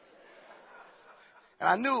 And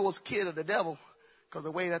I knew it was a kid of the devil because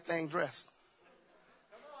the way that thing dressed.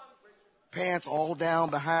 Pants all down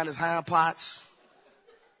behind his hind parts.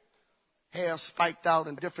 Hair spiked out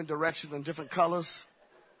in different directions and different colors.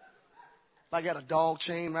 Like had a dog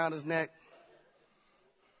chain around his neck.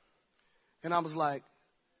 And I was like,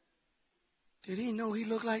 did he know he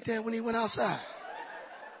looked like that when he went outside?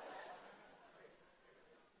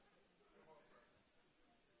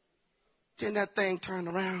 Then that thing turned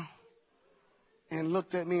around and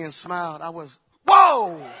looked at me and smiled. I was,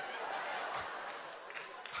 whoa!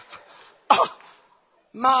 Oh,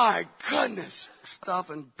 my goodness. Stuff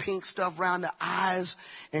and pink stuff around the eyes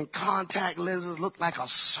and contact lenses looked like a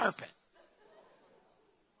serpent.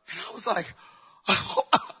 And I was like, oh,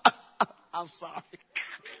 I'm sorry.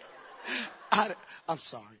 I'm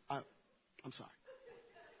sorry. I'm sorry.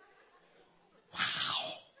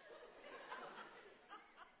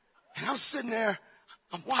 And I'm sitting there,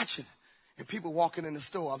 I'm watching. And people walking in the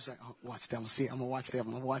store, I'm saying, oh, watch them, see, I'm going to watch them,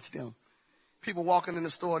 I'm going to watch them. People walking in the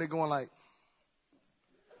store, they're going like,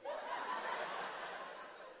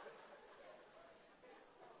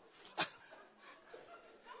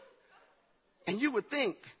 and you would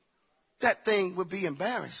think that thing would be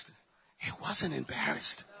embarrassed. It wasn't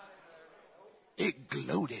embarrassed. It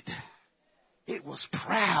gloated. It was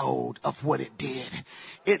proud of what it did.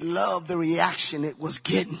 It loved the reaction it was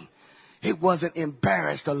getting. It wasn't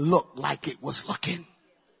embarrassed to look like it was looking.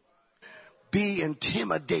 Be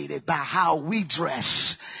intimidated by how we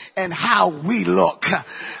dress and how we look.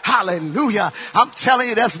 Hallelujah. I'm telling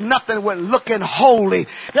you, there's nothing with looking holy.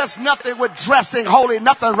 There's nothing with dressing holy.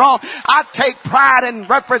 Nothing wrong. I take pride in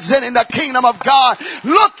representing the kingdom of God.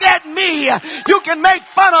 Look at me. You can make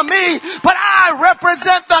fun of me, but I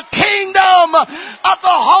represent the kingdom of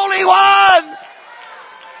the Holy One.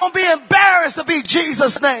 Don't be embarrassed to be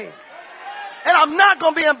Jesus' name. And I'm not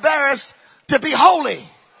going to be embarrassed to be holy.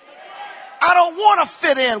 I don't want to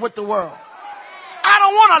fit in with the world. I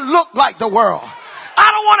don't want to look like the world.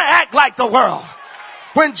 I don't want to act like the world.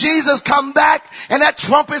 When Jesus come back and that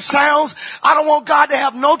trumpet sounds, I don't want God to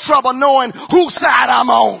have no trouble knowing whose side I'm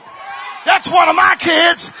on. That's one of my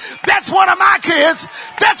kids. That's one of my kids.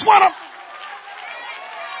 That's one of...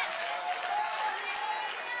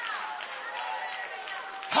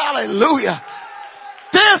 Hallelujah.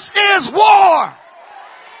 This is war.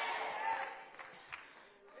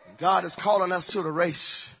 God is calling us to the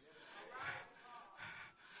race.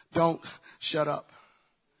 Don't shut up.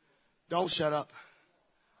 Don't shut up.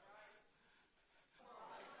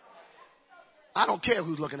 I don't care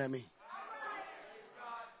who's looking at me.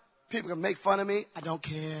 People can make fun of me. I don't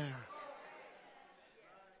care.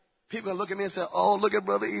 People can look at me and say, oh, look at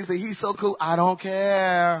Brother Easy. He's so cool. I don't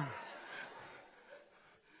care.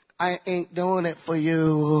 I ain't doing it for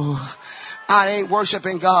you. I ain't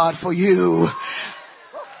worshiping God for you.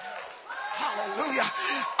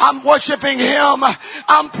 I'm worshiping him.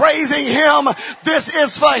 I'm praising him. This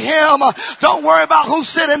is for him. Don't worry about who's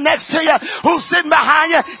sitting next to you, who's sitting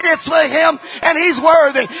behind you. It's for him, and he's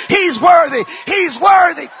worthy. He's worthy. He's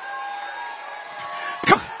worthy.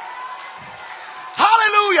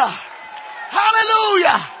 Hallelujah.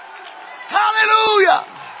 Hallelujah. Hallelujah.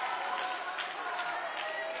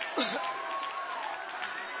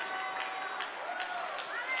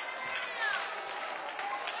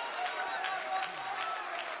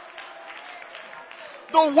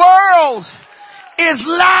 The world is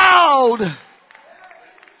loud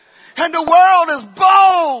and the world is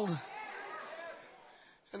bold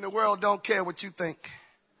and the world don't care what you think.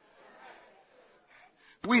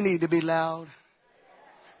 We need to be loud.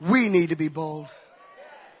 We need to be bold.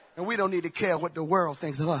 And we don't need to care what the world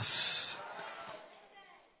thinks of us.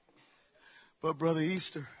 But Brother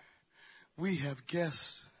Easter, we have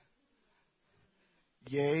guests.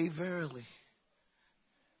 Yea, verily.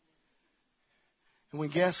 And when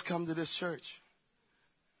guests come to this church,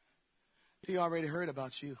 he already heard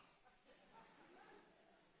about you.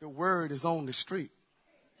 The word is on the street.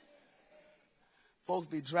 Folks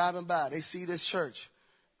be driving by. They see this church.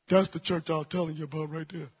 That's the church I was telling you about right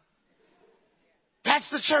there. That's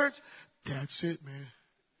the church? That's it, man.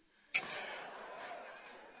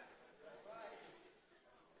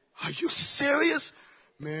 Are you serious?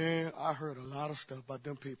 Man, I heard a lot of stuff about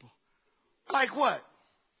them people. Like what?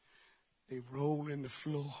 They roll in the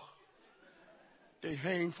floor. They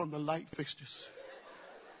hang from the light fixtures.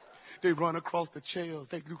 They run across the chairs.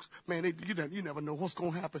 You never know what's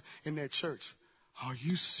going to happen in that church. Are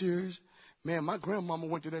you serious? Man, my grandmama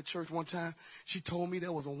went to that church one time. She told me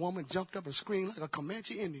there was a woman jumped up and screamed like a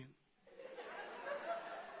Comanche Indian.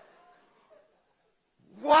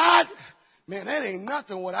 What? Man, that ain't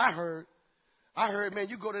nothing what I heard. I heard, man,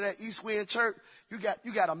 you go to that East Wind church, you got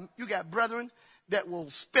brethren that will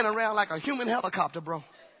spin around like a human helicopter, bro.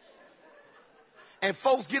 And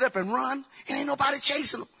folks get up and run, and ain't nobody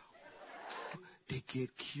chasing them. They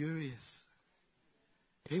get curious.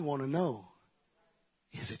 They want to know,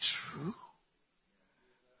 is it true?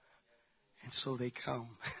 And so they come.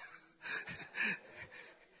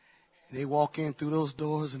 They walk in through those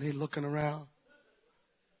doors, and they looking around.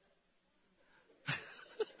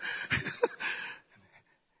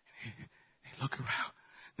 They look around.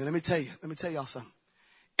 Now, let me tell y'all something.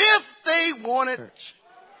 If they wanted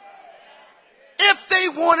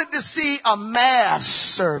to see a mass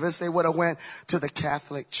service, they would have went to the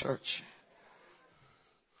Catholic Church.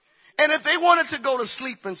 And if they wanted to go to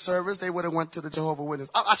sleeping service, they would have went to the Jehovah's Witness.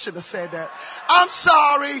 I shouldn't have said that. I'm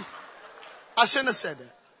sorry. I shouldn't have said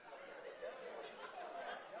that.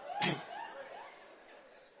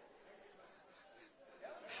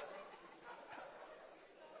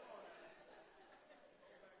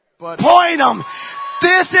 Point them.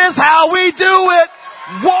 This is how we do it.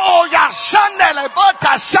 Whoa,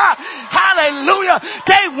 hallelujah.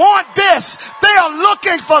 They want this. They are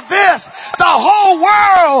looking for this. The whole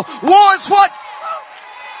world wants what?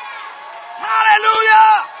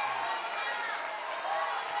 Hallelujah.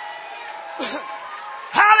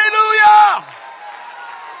 Hallelujah.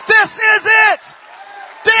 This is it.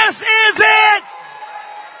 This is it.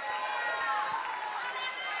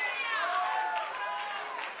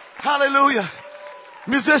 Hallelujah.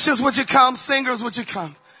 Musicians, would you come? Singers, would you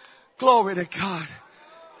come? Glory to God.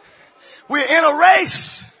 We're in a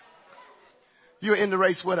race. You're in the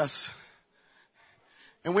race with us.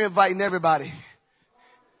 And we're inviting everybody.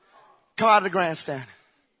 Come out of the grandstand.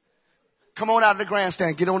 Come on out of the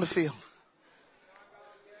grandstand. Get on the field.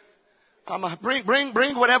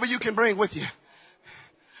 Bring whatever you can bring with you.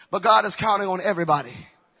 But God is counting on everybody.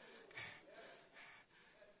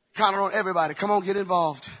 Counting on everybody. Come on, get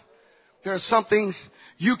involved. There's something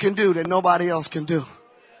you can do that nobody else can do.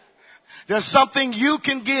 There's something you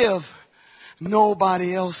can give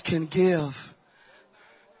nobody else can give.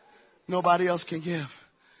 Nobody else can give.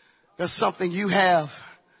 There's something you have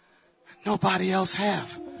nobody else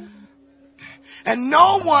have. And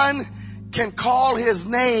no one can call his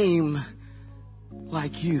name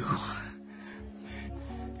like you.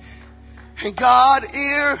 And God,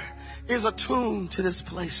 ear is attuned to this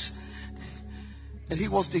place. And he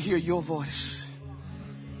wants to hear your voice.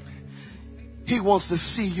 He wants to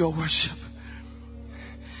see your worship.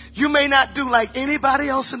 You may not do like anybody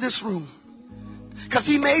else in this room, because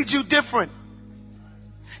he made you different.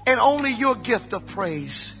 And only your gift of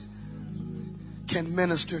praise can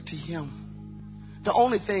minister to him. The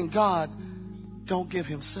only thing God don't give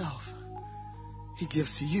himself, he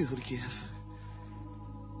gives to you to give.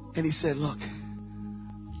 And he said, look,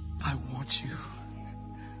 I want you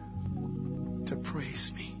to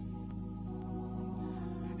praise me.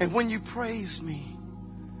 And when you praise me,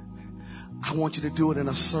 I want you to do it in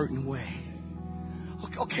a certain way.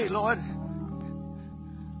 Okay, Lord,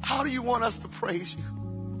 how do you want us to praise you?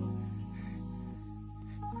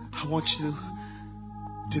 I want you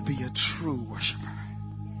to be a true worshiper.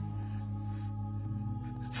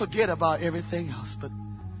 Forget about everything else, but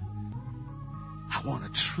I want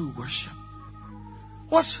a true worship.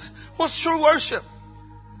 What's true worship?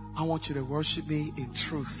 I want you to worship me in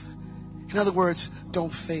truth. In other words,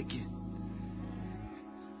 don't fake it.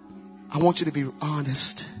 I want you to be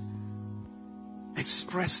honest.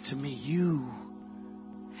 Express to me you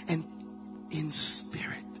and in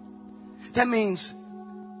spirit. That means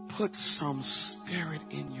put some spirit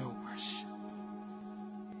in your worship.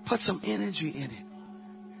 Put some energy in it.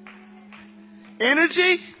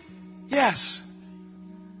 Energy? Yes.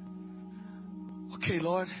 Okay,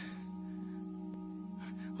 Lord.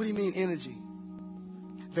 What do you mean energy?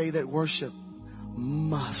 They that worship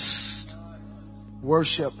must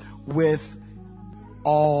worship with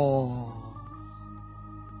all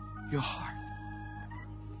your heart.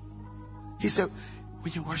 He said,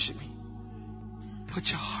 when you worship me, put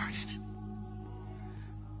your heart in it.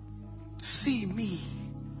 See me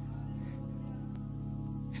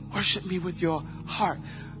and worship me with your heart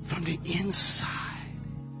from the inside.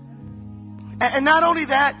 And not only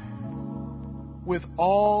that, with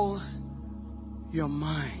all your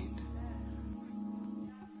mind.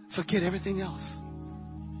 Forget everything else.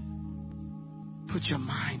 Put your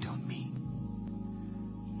mind on me.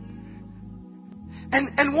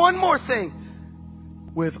 And one more thing.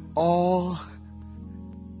 With all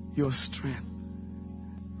your strength.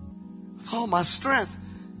 With all my strength.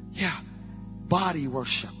 Yeah. Body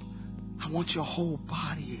worship. I want your whole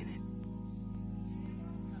body in it.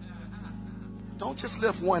 Don't just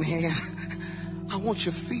lift one hand. I want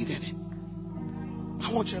your feet in it.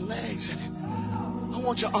 I want your legs in it. I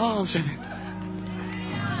want your arms in it.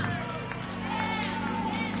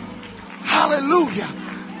 Hallelujah.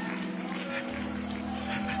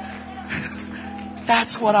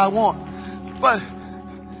 That's what I want. But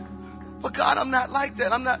God, I'm not like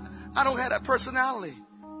that. I don't have that personality.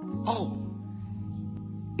 Oh,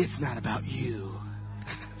 it's not about you.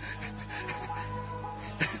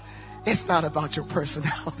 It's not about your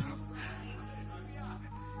personality.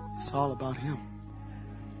 It's all about him.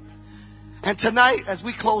 And tonight, as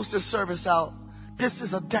we close this service out, this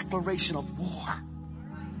is a declaration of war.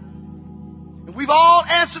 And we've all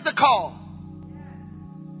answered the call.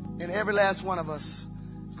 And every last one of us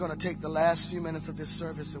is going to take the last few minutes of this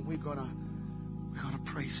service and we're going to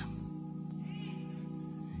praise him.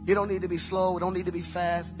 You don't need to be slow. It don't need to be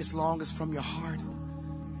fast. As long as from your heart.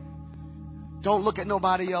 Don't look at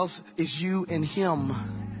nobody else. It's you and him.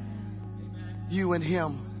 You and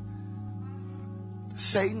him.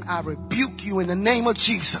 Satan, I rebuke you in the name of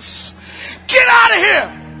Jesus. Get out of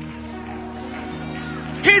here.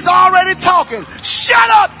 He's already talking. Shut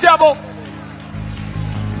up, devil.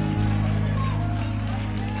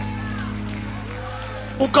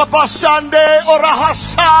 In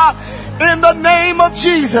the name of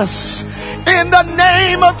Jesus. In the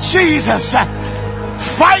name of Jesus.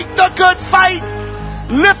 Fight the good fight.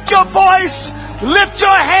 Lift your voice. Lift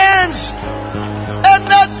your hands. And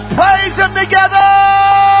let's praise him together.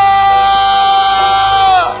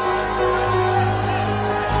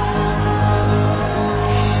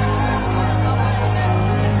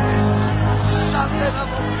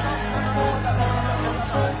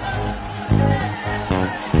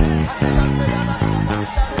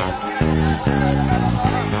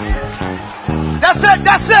 That's it,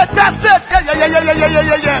 that's it, that's it.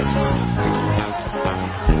 Yes.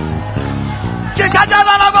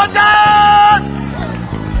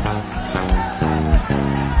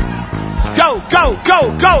 Go, go, go,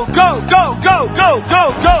 go, go, go, go, go,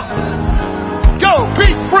 go, go. Go, be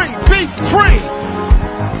free, be free.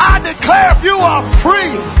 I declare you are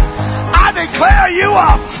free. I declare you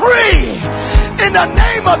are free. In the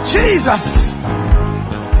name of Jesus.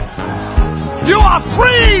 You are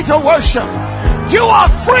free to worship. You are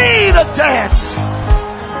free to dance.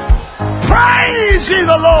 Praise ye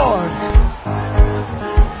the Lord.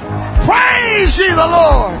 Praise ye the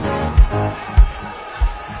Lord.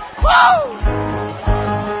 Woo!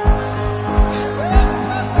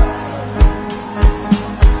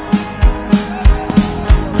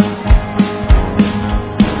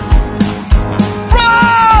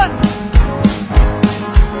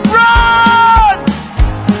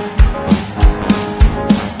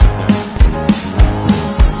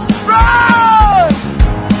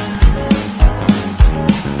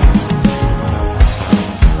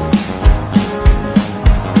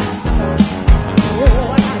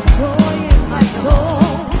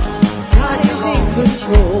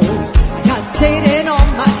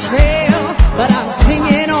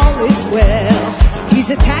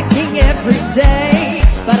 Attacking every day,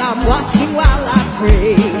 but I'm watching while I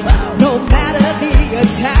pray. No matter the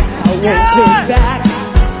attack, I won't turn back.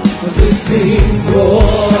 This means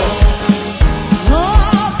war.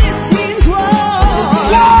 Oh, this means war.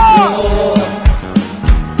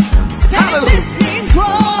 Say this means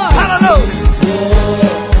war. Hallelujah.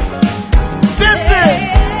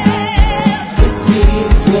 This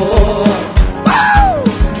means war. Woo!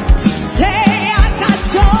 Say I got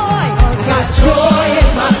joy. I got joy.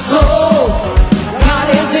 Soul, God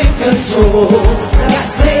is in control. Got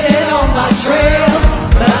Satan on my trail,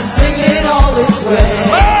 but I'm singing all is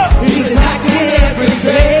well. He's attacking every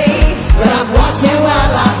day, but I'm watching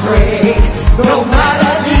while I pray. No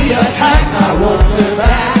matter the attack, I won't turn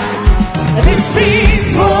back. This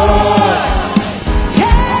means war.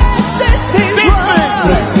 Yes, this means war.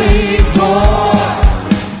 This means war.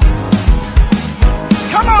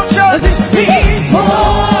 Come on, church. This means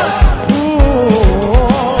war.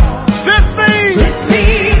 This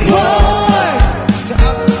means war.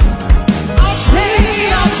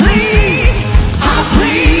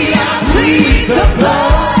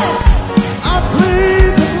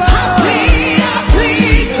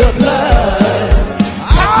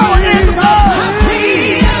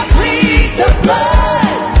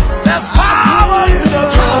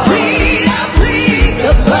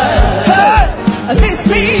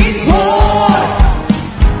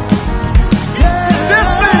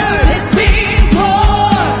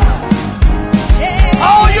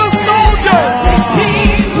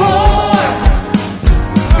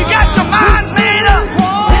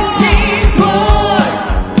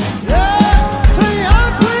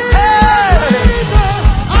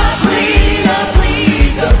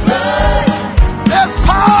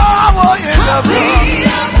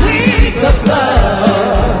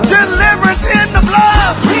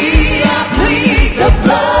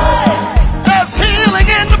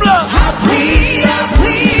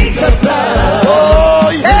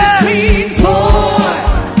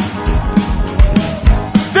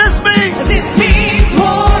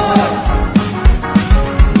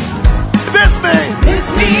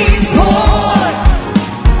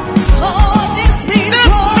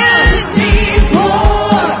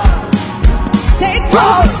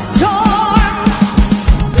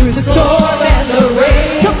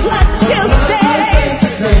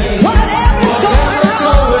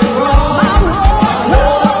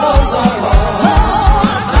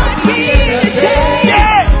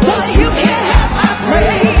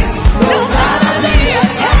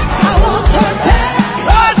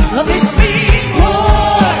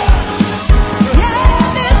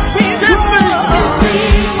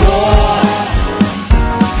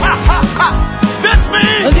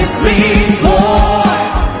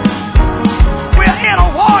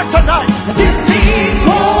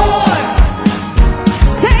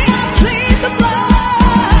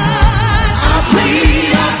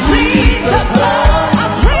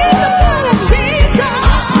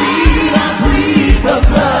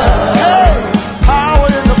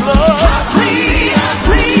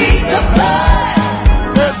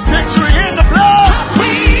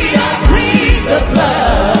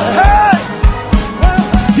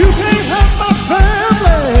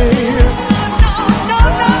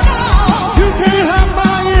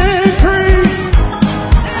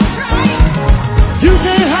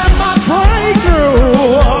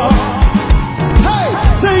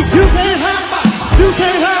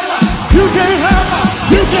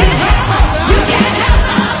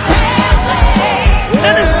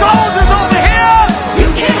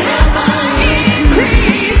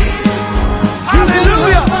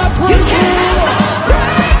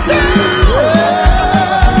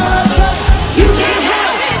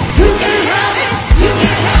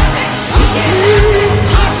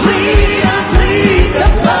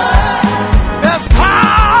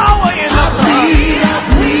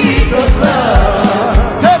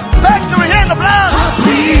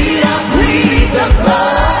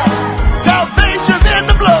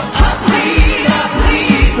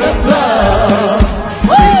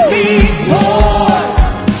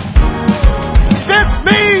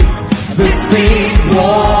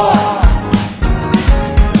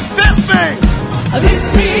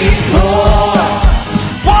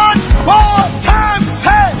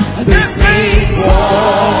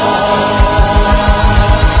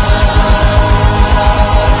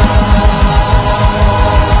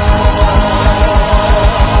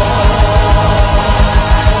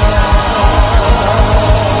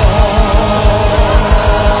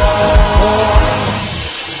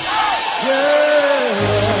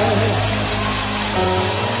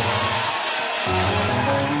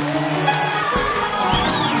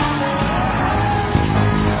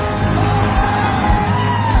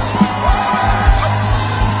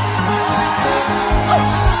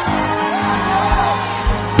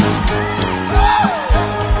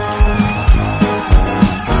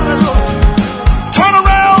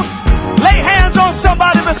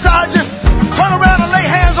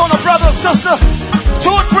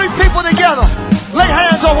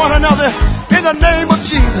 another. In the name of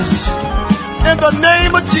Jesus. In the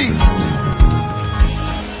name of Jesus.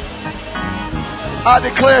 I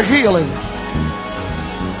declare healing.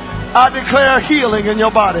 I declare healing in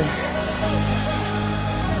your body.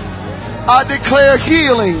 I declare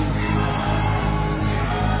healing.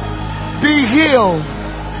 Be healed.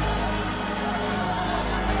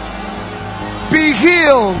 Be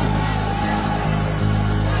healed.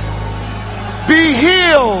 Be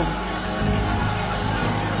healed.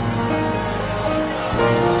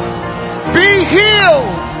 Be healed.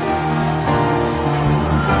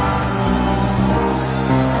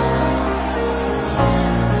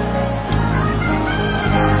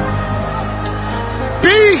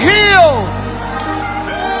 Be healed.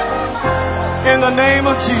 In the name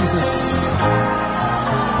of Jesus.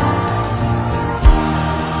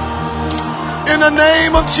 In the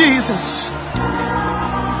name of Jesus.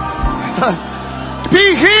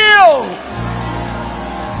 Be healed.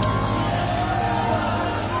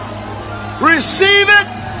 Receive it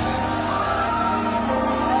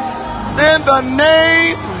in the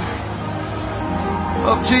name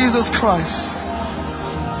of Jesus Christ.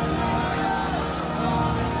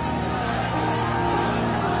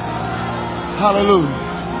 Hallelujah.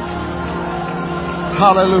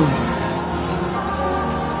 Hallelujah.